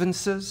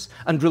observances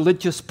and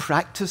religious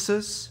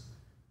practices,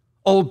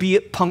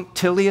 albeit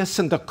punctilious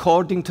and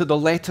according to the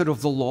letter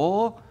of the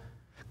law?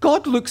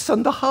 God looks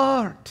on the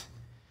heart.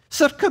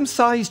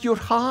 Circumcise your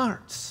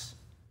hearts.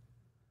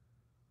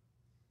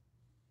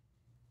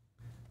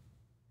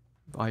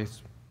 By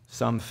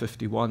Psalm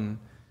 51,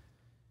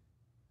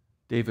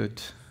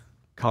 David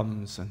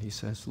comes and he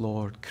says,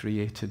 Lord,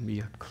 create in me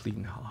a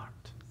clean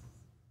heart.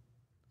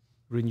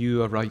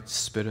 Renew a right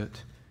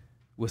spirit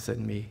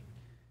within me.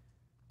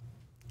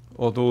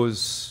 All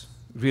those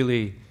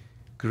really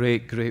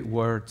great, great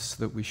words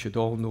that we should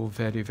all know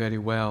very, very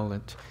well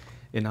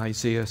in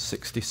Isaiah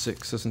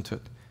 66, isn't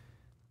it?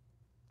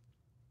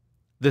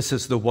 This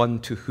is the one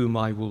to whom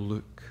I will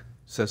look,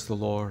 says the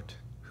Lord,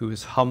 who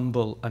is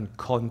humble and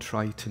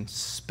contrite in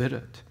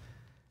spirit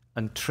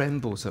and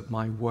trembles at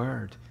my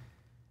word.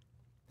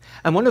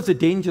 And one of the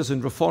dangers in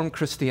Reformed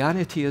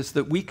Christianity is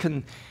that we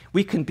can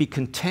be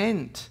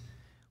content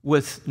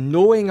with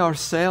knowing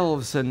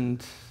ourselves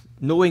and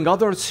knowing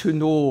others who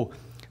know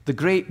the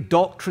great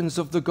doctrines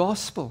of the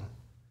gospel.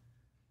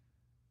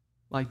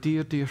 My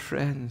dear, dear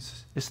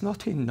friends, it's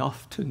not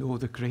enough to know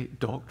the great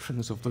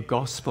doctrines of the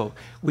gospel.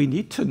 We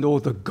need to know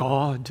the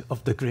God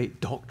of the great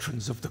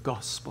doctrines of the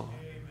gospel.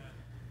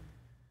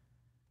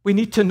 We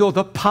need to know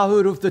the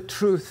power of the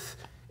truth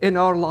in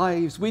our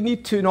lives. We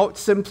need to not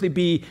simply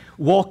be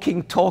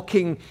walking,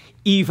 talking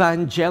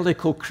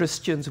evangelical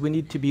Christians. We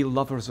need to be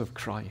lovers of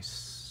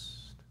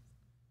Christ.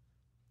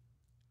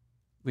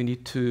 We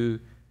need to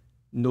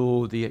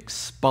know the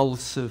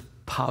expulsive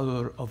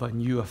power of a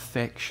new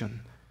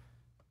affection,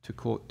 to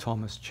quote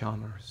Thomas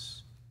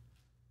Chalmers.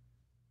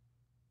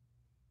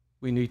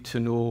 We need to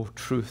know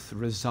truth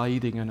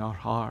residing in our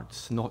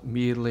hearts, not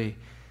merely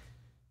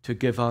to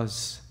give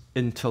us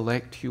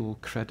intellectual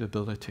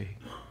credibility,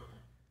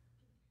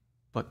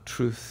 but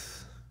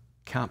truth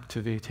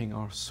captivating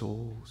our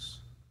souls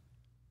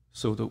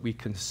so that we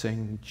can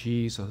sing,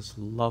 Jesus,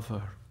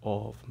 lover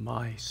of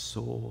my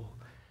soul,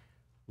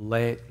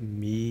 let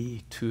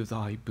me to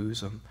thy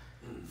bosom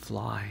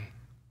fly.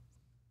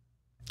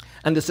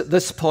 And it's at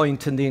this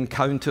point in the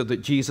encounter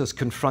that Jesus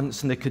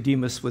confronts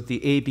Nicodemus with the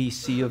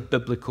ABC of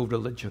biblical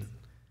religion.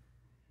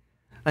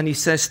 And he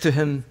says to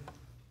him,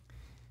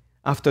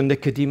 after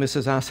Nicodemus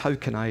has asked, how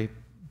can I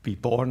be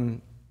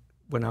born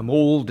when I'm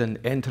old and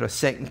enter a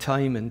second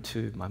time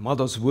into my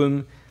mother's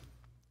womb?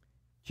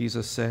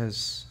 Jesus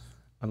says,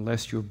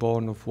 unless you're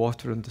born of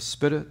water and the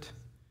Spirit,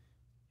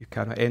 you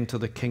cannot enter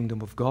the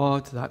kingdom of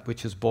God. That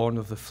which is born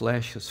of the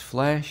flesh is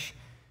flesh.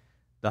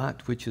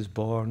 That which is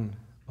born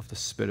of the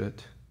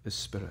Spirit is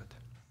spirit.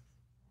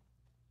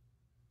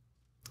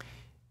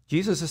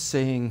 Jesus is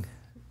saying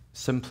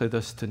simply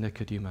this to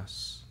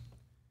Nicodemus.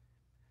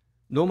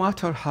 No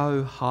matter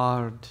how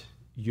hard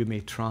you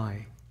may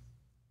try,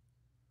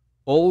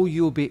 all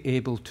you'll be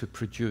able to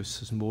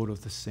produce is more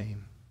of the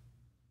same.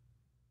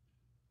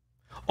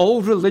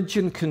 All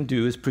religion can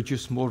do is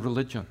produce more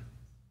religion.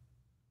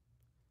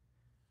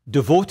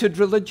 Devoted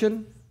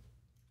religion,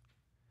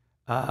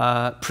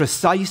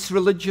 precise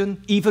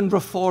religion, even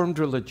reformed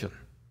religion.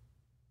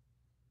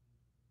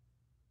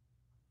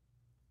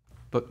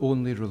 But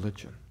only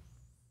religion.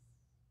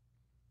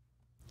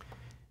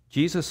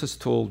 Jesus has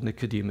told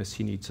Nicodemus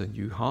he needs a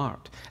new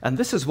heart. And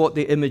this is what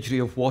the imagery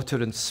of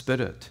water and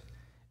spirit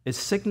is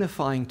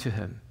signifying to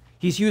him.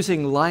 He's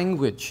using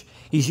language.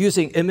 He's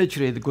using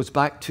imagery that goes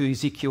back to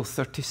Ezekiel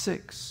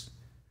 36.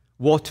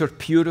 Water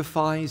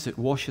purifies, it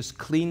washes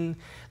clean.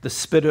 The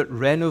Spirit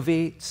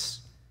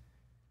renovates.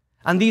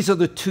 And these are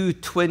the two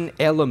twin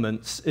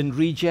elements in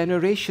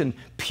regeneration,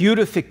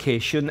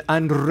 purification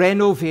and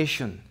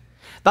renovation.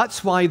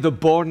 That's why the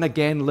born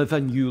again live a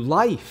new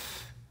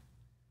life.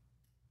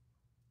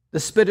 The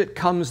Spirit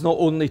comes not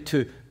only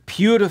to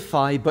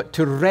purify, but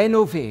to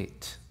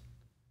renovate.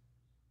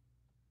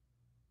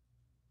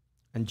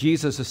 And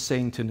Jesus is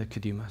saying to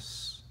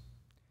Nicodemus,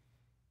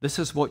 this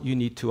is what you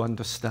need to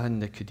understand,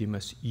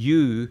 Nicodemus.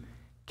 You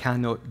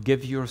cannot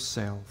give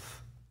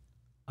yourself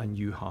a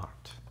new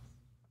heart.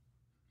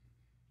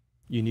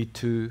 You need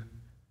to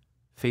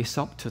face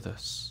up to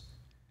this.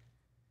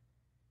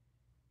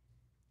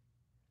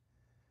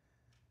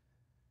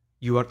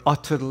 You are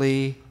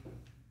utterly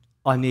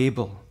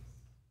unable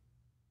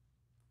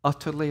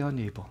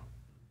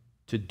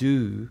to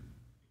do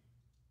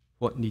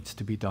what needs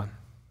to be done.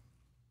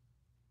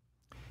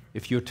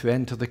 If you're to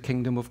enter the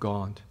kingdom of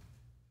God,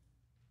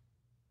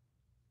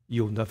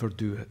 you'll never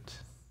do it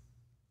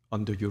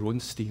under your own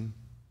steam,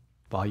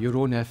 by your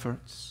own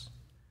efforts,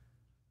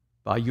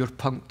 by your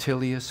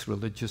punctilious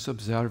religious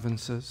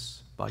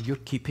observances, by your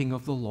keeping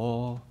of the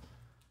law.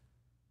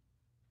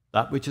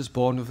 That which is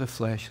born of the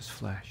flesh is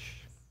flesh.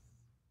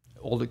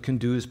 All it can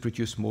do is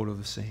produce more of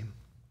the same.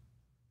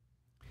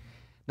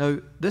 Now,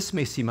 this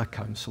may seem a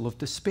counsel of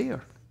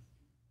despair.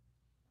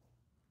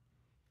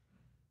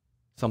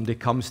 Somebody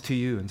comes to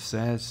you and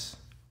says,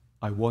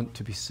 I want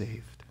to be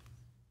saved.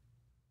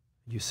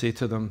 You say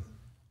to them,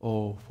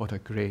 oh, what a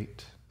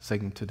great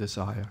thing to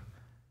desire.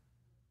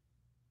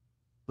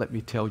 Let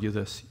me tell you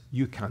this,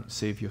 you can't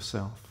save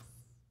yourself.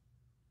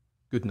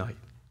 Good night.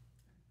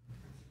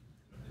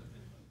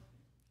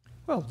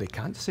 Well, they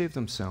can't save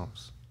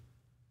themselves.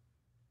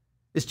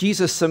 Is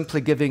Jesus simply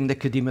giving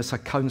Nicodemus a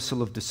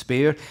counsel of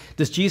despair?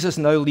 Does Jesus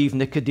now leave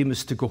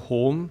Nicodemus to go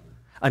home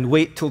and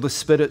wait till the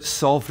Spirit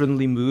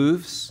sovereignly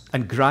moves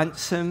and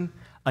grants him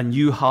a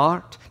new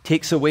heart,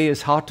 takes away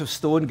his heart of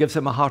stone, gives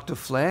him a heart of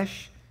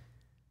flesh?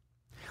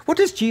 What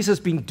has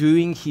Jesus been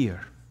doing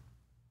here?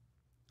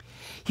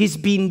 He's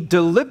been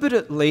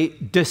deliberately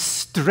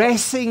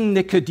distressing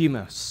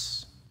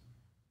Nicodemus.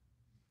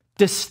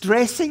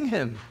 Distressing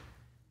him.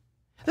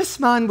 This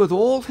man with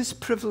all his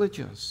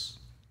privileges.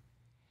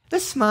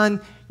 This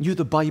man knew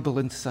the Bible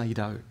inside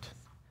out.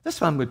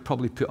 This man would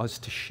probably put us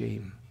to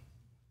shame.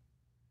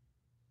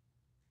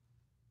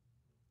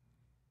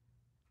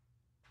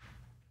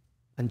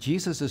 And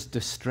Jesus is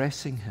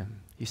distressing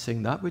him. He's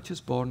saying that which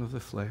is born of the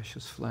flesh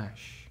is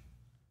flesh.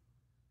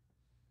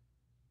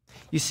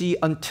 You see,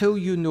 until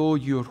you know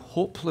your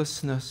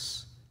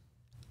hopelessness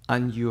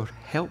and your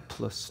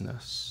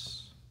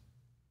helplessness,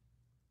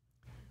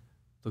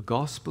 the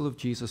gospel of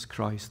Jesus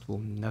Christ will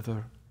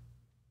never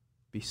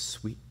be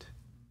sweet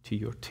to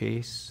your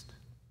taste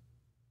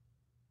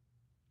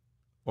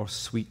or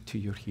sweet to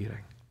your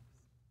hearing.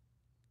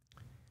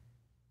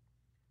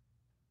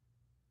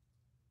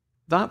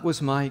 That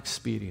was my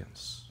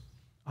experience.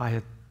 I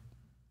had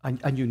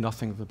I knew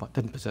nothing of the Bible,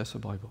 didn't possess a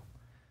Bible,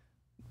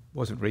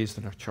 wasn't raised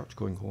in a church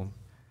going home.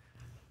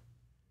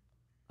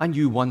 I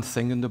knew one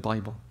thing in the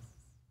Bible,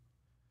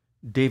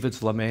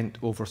 David's lament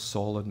over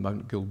Saul on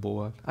Mount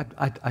Gilboa.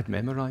 I'd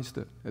memorized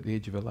it at the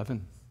age of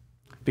 11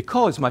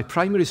 because my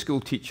primary school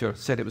teacher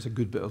said it was a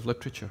good bit of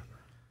literature.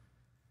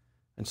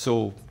 And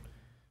so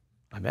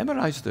I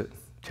memorized it.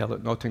 Tell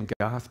it not in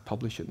Gath,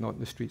 publish it not in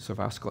the streets of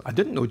Ascalon. I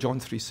didn't know John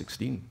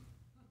 3:16.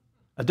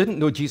 I didn't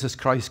know Jesus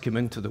Christ came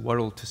into the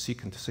world to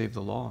seek and to save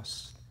the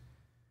lost.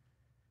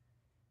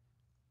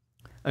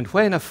 And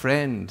when a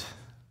friend,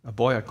 a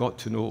boy I got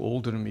to know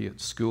older than me at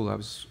school, I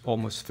was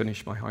almost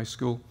finished my high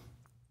school,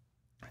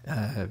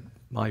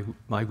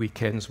 my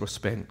weekends were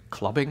spent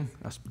clubbing.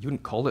 You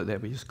wouldn't call it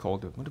that, we just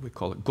called it, what do we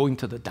call it? Going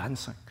to the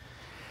dancing.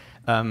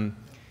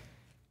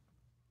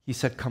 He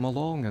said, come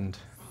along, and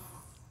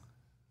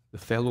the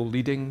fellow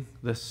leading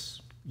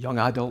this young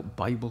adult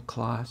Bible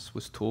class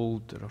was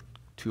told there are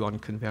 2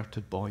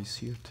 unconverted boys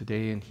here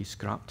today, and he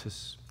scrapped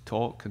his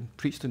talk and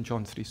preached in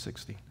John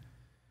 3:16.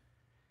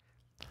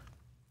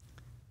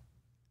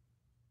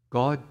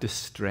 God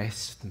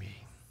distressed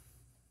me.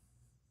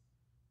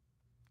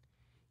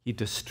 He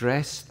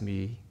distressed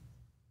me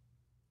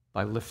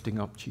by lifting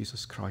up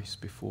Jesus Christ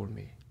before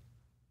me.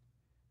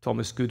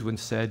 Thomas Goodwin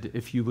said,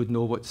 if you would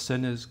know what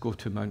sin is, go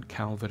to Mount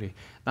Calvary.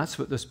 That's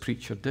what this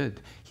preacher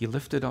did. He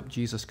lifted up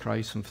Jesus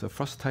Christ, and for the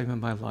first time in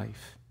my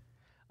life,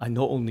 I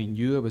not only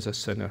knew I was a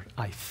sinner,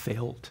 I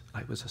felt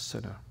I was a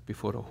sinner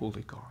before a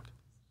holy God.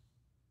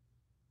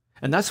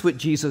 And that's what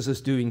Jesus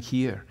is doing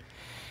here.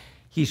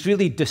 He's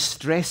really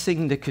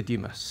distressing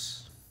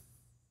Nicodemus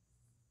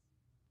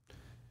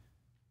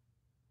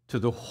to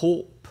the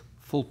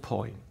hopeful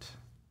point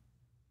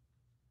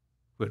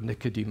where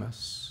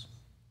Nicodemus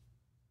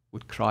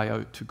would cry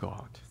out to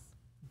God,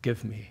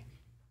 give me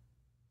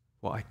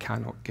what I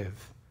cannot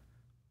give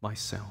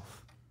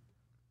myself.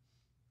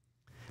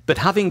 But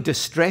having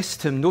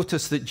distressed him,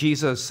 notice that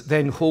Jesus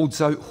then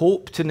holds out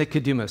hope to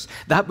Nicodemus.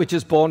 That which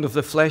is born of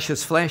the flesh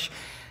is flesh,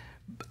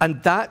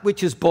 and that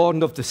which is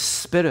born of the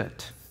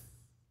Spirit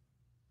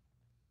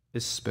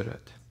is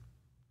spirit.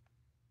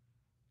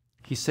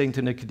 He's saying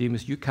to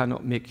Nicodemus, you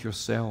cannot make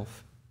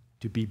yourself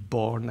to be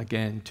born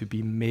again, to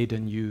be made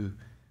anew,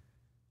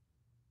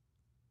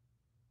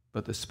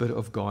 but the Spirit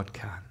of God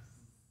can.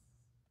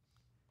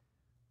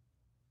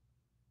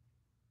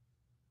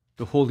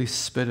 The Holy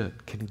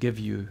Spirit can give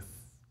you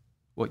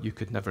what you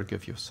could never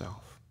give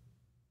yourself.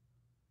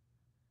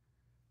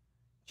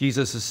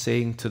 Jesus is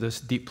saying to this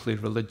deeply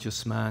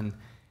religious man,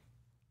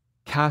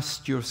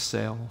 cast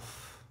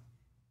yourself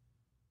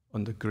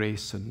on the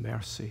grace and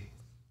mercy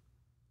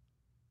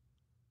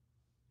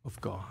of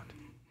God.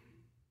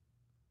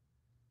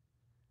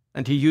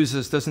 And he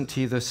uses, doesn't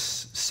he, this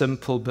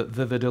simple but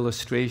vivid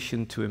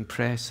illustration to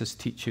impress his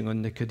teaching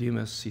on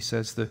Nicodemus. He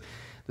says the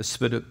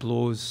Spirit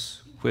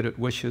blows where it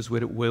wishes,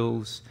 where it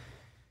wills.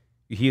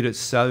 You hear its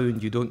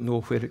sound, you don't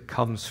know where it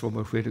comes from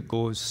or where it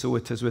goes. So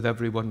it is with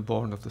everyone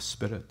born of the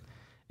Spirit.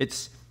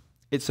 It's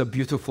a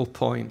beautiful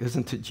point,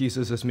 isn't it,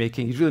 Jesus is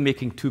making? He's really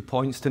making 2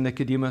 points to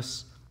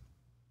Nicodemus.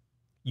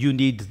 You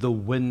need the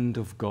wind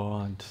of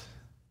God,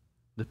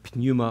 the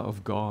pneuma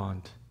of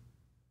God,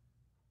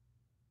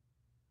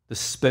 the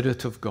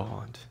Spirit of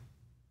God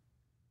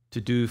to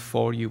do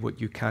for you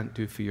what you can't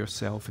do for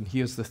yourself. And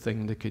here's the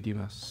thing,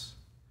 Nicodemus.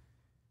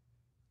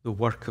 The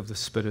work of the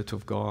Spirit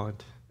of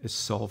God is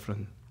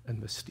sovereign and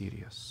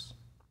mysterious.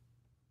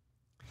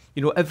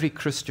 You know, every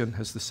Christian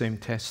has the same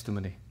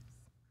testimony.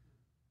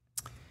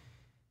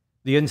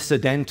 The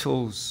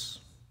incidentals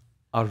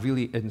are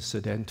really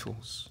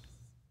incidentals.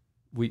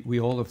 We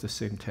all have the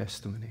same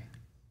testimony.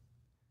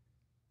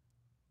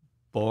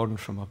 Born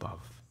from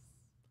above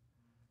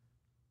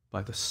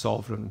by the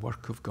sovereign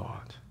work of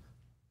God.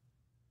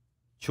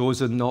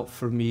 Chosen not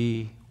for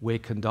me,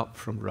 wakened up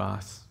from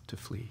wrath to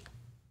flee.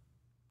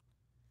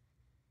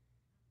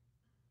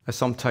 I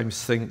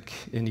sometimes think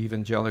in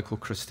evangelical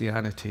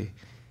Christianity,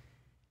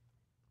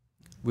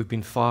 we've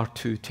been far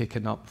too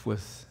taken up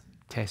with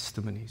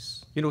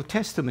testimonies. You know,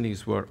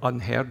 testimonies were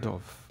unheard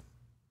of,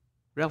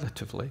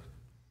 relatively,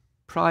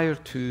 prior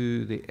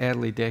to the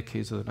early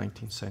decades of the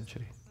 19th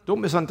century. Don't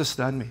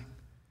misunderstand me.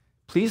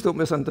 Please don't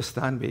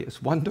misunderstand me.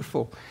 It's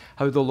wonderful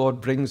how the Lord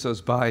brings us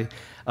by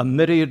a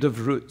myriad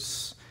of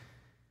routes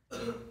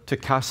to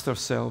cast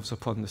ourselves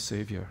upon the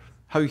Savior,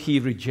 how he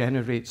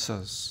regenerates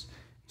us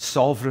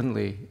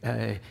sovereignly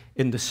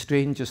in the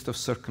strangest of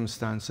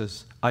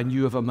circumstances. I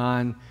knew of a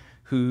man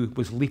who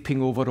was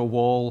leaping over a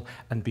wall,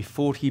 and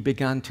before he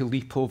began to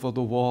leap over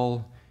the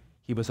wall,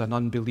 he was an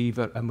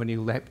unbeliever, and when he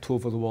leapt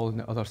over the wall on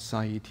the other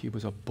side, he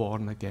was a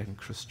born-again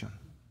Christian.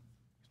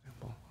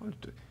 Well,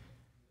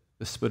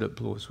 the Spirit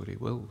blows where he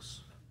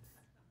wills.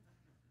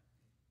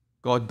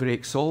 God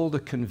breaks all the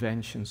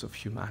conventions of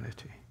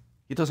humanity.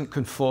 He doesn't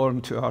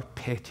conform to our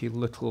petty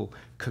little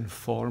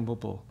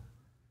conformable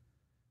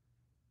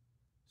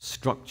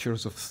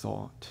structures of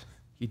thought.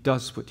 He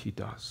does what he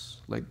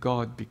does. Let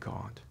God be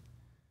God.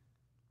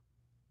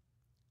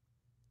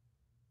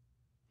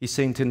 He's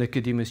saying to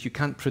Nicodemus, you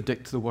can't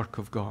predict the work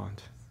of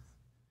God.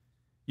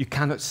 You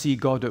cannot see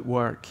God at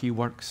work. He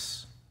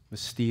works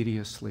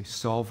mysteriously,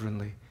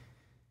 sovereignly,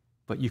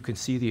 but you can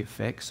see the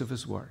effects of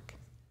his work.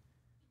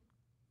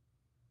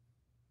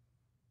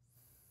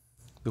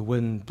 The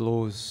wind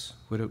blows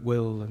where it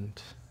will,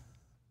 and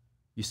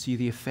you see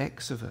the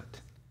effects of it.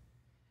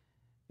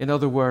 In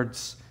other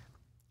words,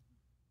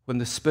 when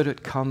the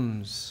Spirit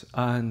comes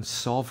and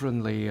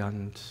sovereignly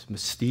and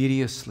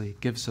mysteriously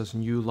gives us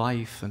new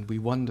life, and we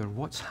wonder,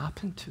 what's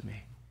happened to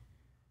me?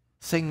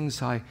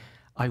 Things I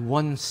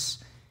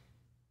once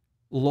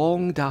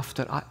longed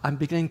after, I'm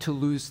beginning to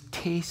lose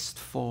taste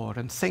for,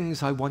 and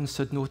things I once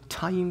had no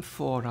time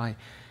for, I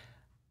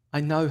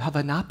now have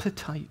an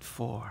appetite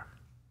for.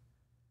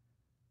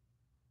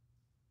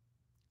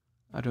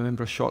 I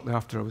remember shortly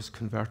after I was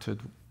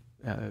converted,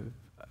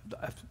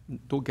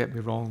 don't get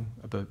me wrong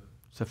about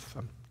as if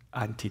I'm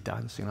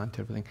anti-dancing,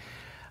 anti-everything.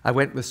 I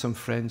went with some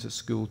friends at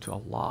school to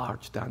a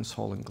large dance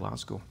hall in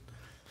Glasgow.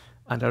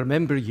 And I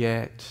remember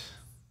yet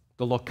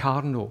the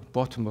Locarno,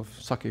 bottom of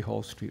Sucky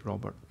Hall Street,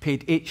 Robert,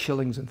 paid 8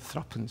 shillings and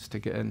threepence to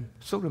get in.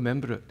 Still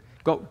remember it.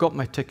 Got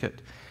my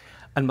ticket.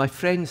 And my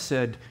friend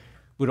said,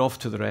 we're off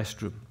to the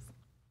restroom.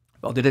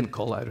 Well, they didn't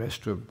call it a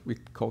restroom. We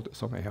called it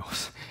something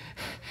else.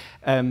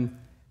 And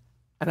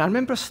I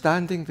remember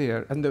standing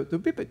there, and there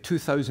would be about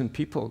 2,000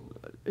 people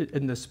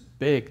in this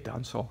big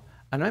dance hall.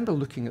 And I remember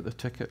looking at the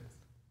ticket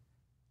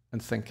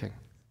and thinking,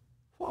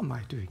 what am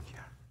I doing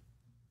here?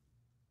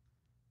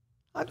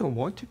 I don't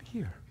want to be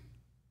here.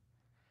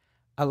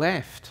 I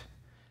left.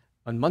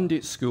 On Monday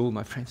at school,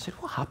 my friend said,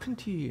 what happened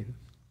to you, Ian?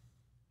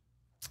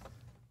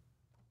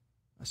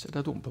 I said,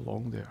 I don't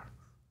belong there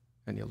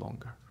any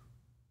longer.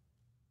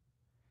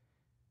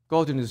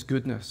 God in his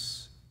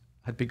goodness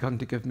had begun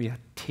to give me a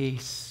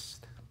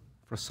taste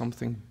for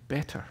something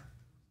better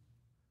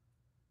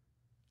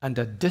and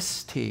a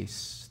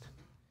distaste,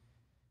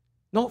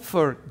 not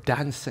for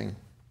dancing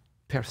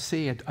per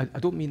se, I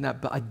don't mean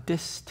that, but a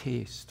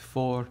distaste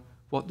for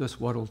what this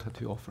world had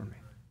to offer me.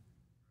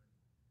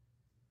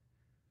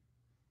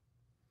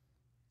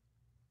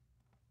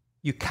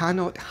 You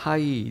cannot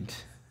hide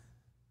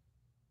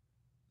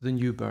the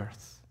new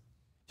birth.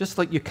 Just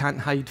like you can't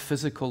hide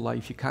physical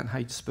life, you can't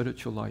hide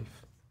spiritual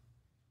life.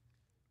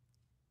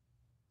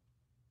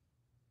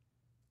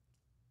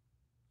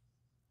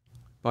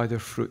 By their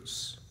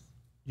fruits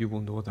you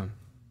will know them.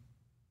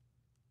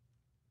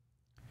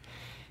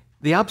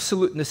 The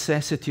absolute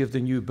necessity of the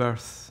new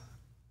birth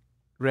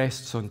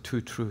rests on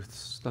 2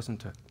 truths,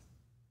 doesn't it?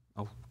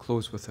 I'll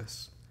close with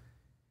this.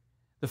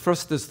 The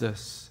first is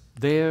this: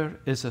 there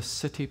is a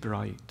city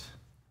bright,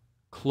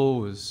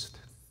 closed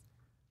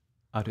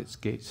at its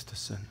gates to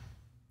sin.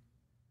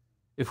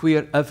 If we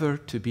are ever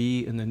to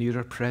be in the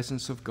nearer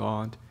presence of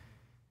God,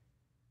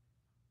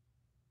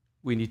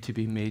 we need to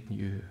be made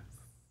new.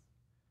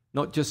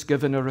 Not just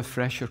given a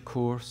refresher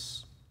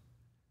course,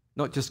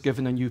 not just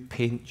given a new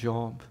paint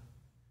job.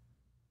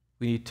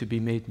 We need to be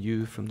made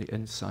new from the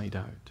inside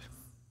out.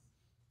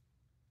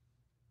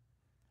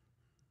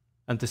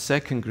 And the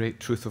second great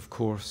truth, of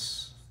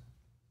course,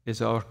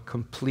 is our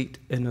complete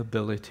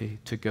inability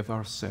to give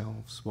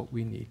ourselves what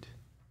we need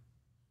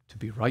to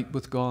be right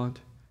with God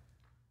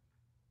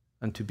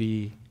and to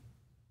be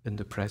in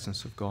the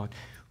presence of God.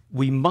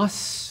 We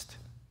must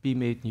be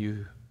made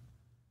new,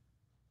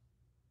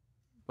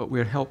 but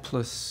we're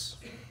helpless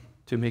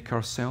to make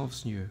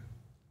ourselves new.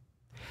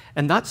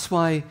 And that's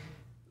why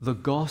the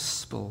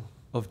gospel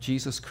of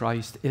Jesus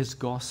Christ is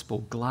gospel,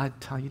 glad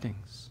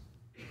tidings.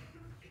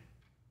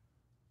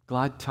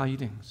 Glad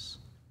tidings.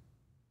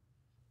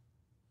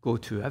 Go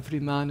to every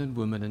man and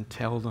woman and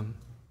tell them,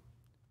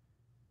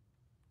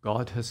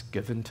 God has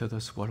given to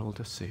this world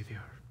a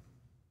Savior.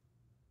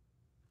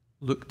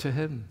 Look to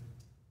him.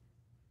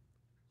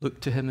 Look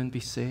to him and be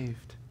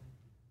saved.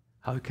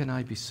 How can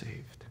I be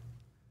saved?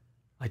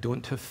 I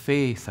don't have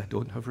faith. I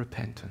don't have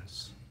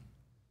repentance.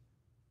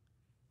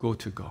 Go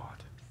to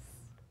God.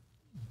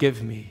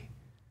 Give me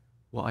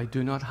what I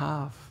do not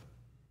have.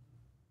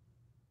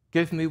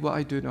 Give me what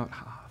I do not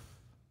have.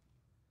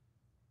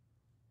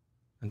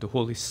 And the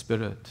Holy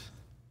Spirit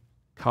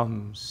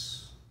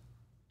comes,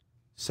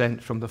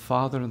 sent from the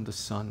Father and the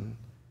Son,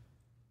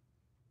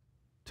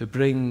 to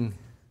bring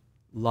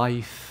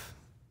life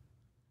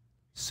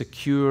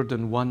secured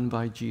and won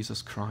by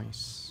Jesus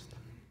Christ.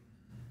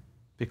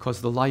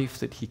 Because the life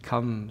that he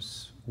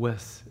comes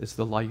with is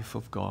the life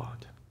of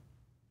God.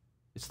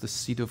 It's the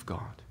seed of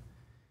God.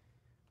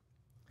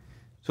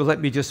 So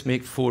let me just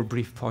make 4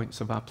 brief points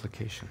of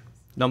application.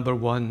 Number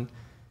 1,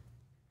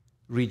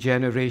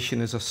 regeneration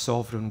is a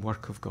sovereign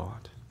work of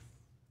God.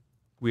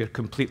 We are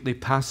completely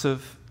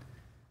passive.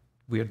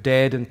 We are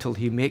dead until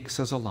he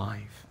makes us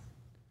alive.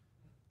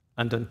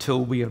 And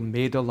until we are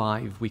made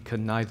alive, we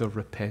can neither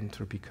repent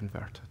or be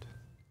converted.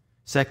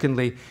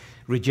 Secondly,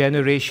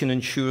 regeneration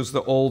ensures that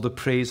all the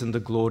praise and the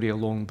glory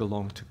alone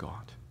belong to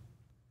God.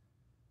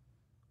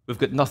 We've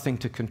got nothing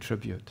to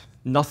contribute.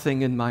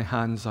 Nothing in my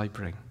hands I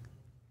bring.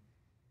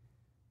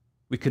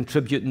 We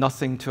contribute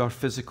nothing to our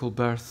physical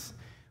birth.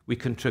 We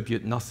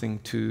contribute nothing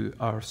to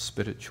our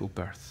spiritual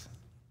birth.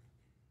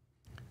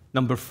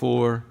 Number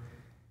 4,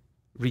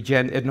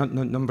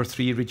 Number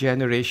 3,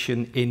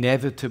 regeneration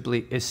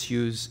inevitably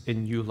issues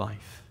in new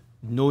life.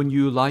 No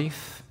new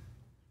life,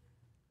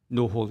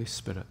 no Holy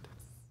Spirit.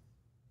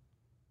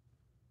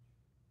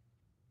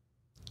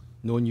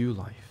 No new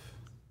life.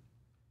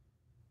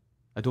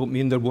 I don't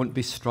mean there won't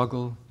be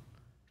struggle.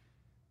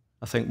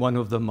 I think one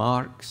of the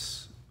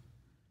marks,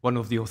 one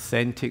of the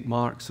authentic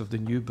marks of the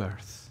new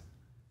birth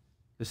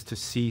is to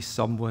see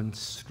someone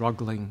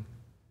struggling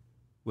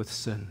with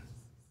sin.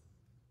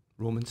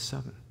 Romans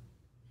 7.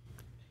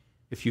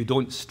 If you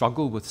don't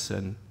struggle with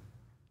sin,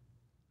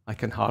 I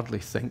can hardly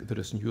think there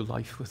is new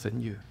life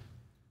within you.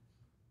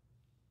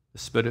 The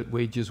Spirit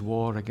wages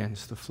war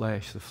against the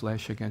flesh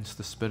against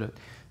the Spirit.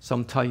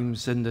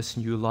 Sometimes in this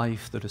new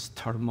life there is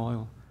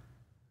turmoil,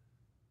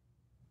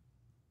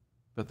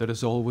 but there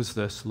is always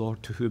this,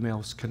 Lord, to whom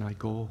else can I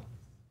go?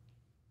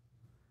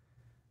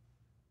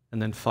 And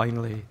then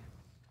finally,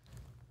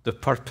 the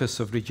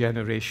purpose of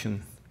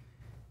regeneration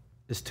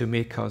is to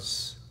make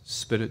us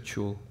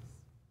spiritual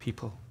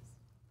people,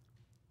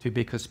 to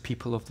make us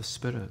people of the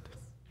Spirit,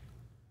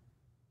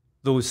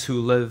 those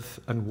who live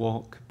and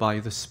walk by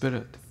the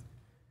Spirit.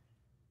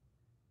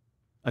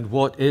 And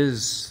what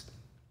does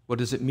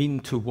it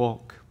mean to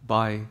walk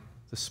by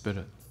the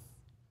Spirit?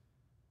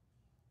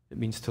 It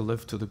means to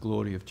live to the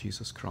glory of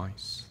Jesus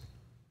Christ.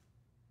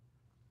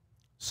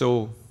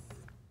 So,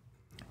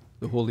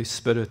 the Holy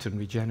Spirit and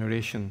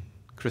regeneration,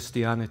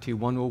 Christianity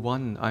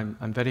 101,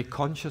 I'm very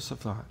conscious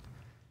of that.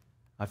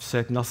 I've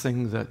said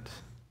nothing that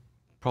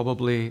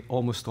probably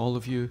almost all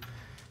of you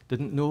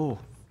didn't know.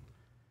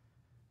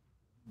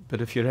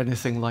 But if you're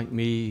anything like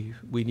me,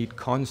 we need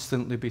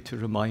constantly be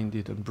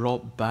reminded and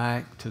brought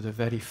back to the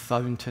very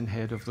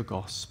fountainhead of the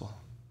gospel,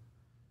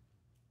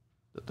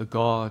 that the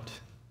God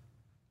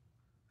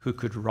who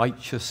could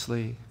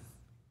righteously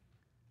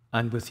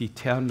and with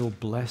eternal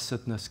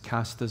blessedness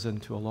cast us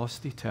into a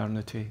lost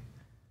eternity,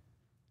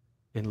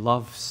 in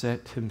love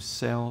set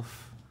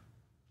himself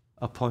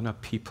upon a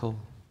people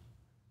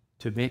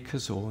to make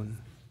his own.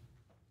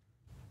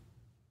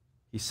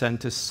 He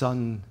sent his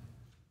Son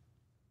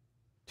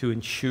to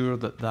ensure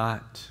that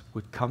that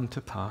would come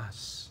to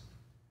pass.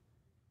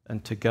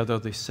 And together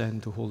they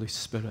send the Holy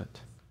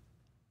Spirit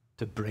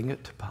to bring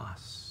it to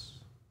pass.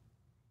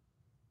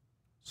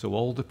 So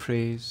all the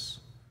praise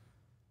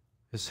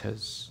is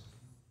his.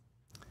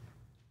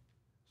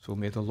 So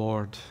may the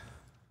Lord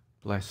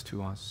bless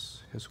to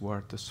us his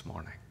word this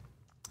morning.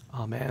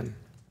 Amen.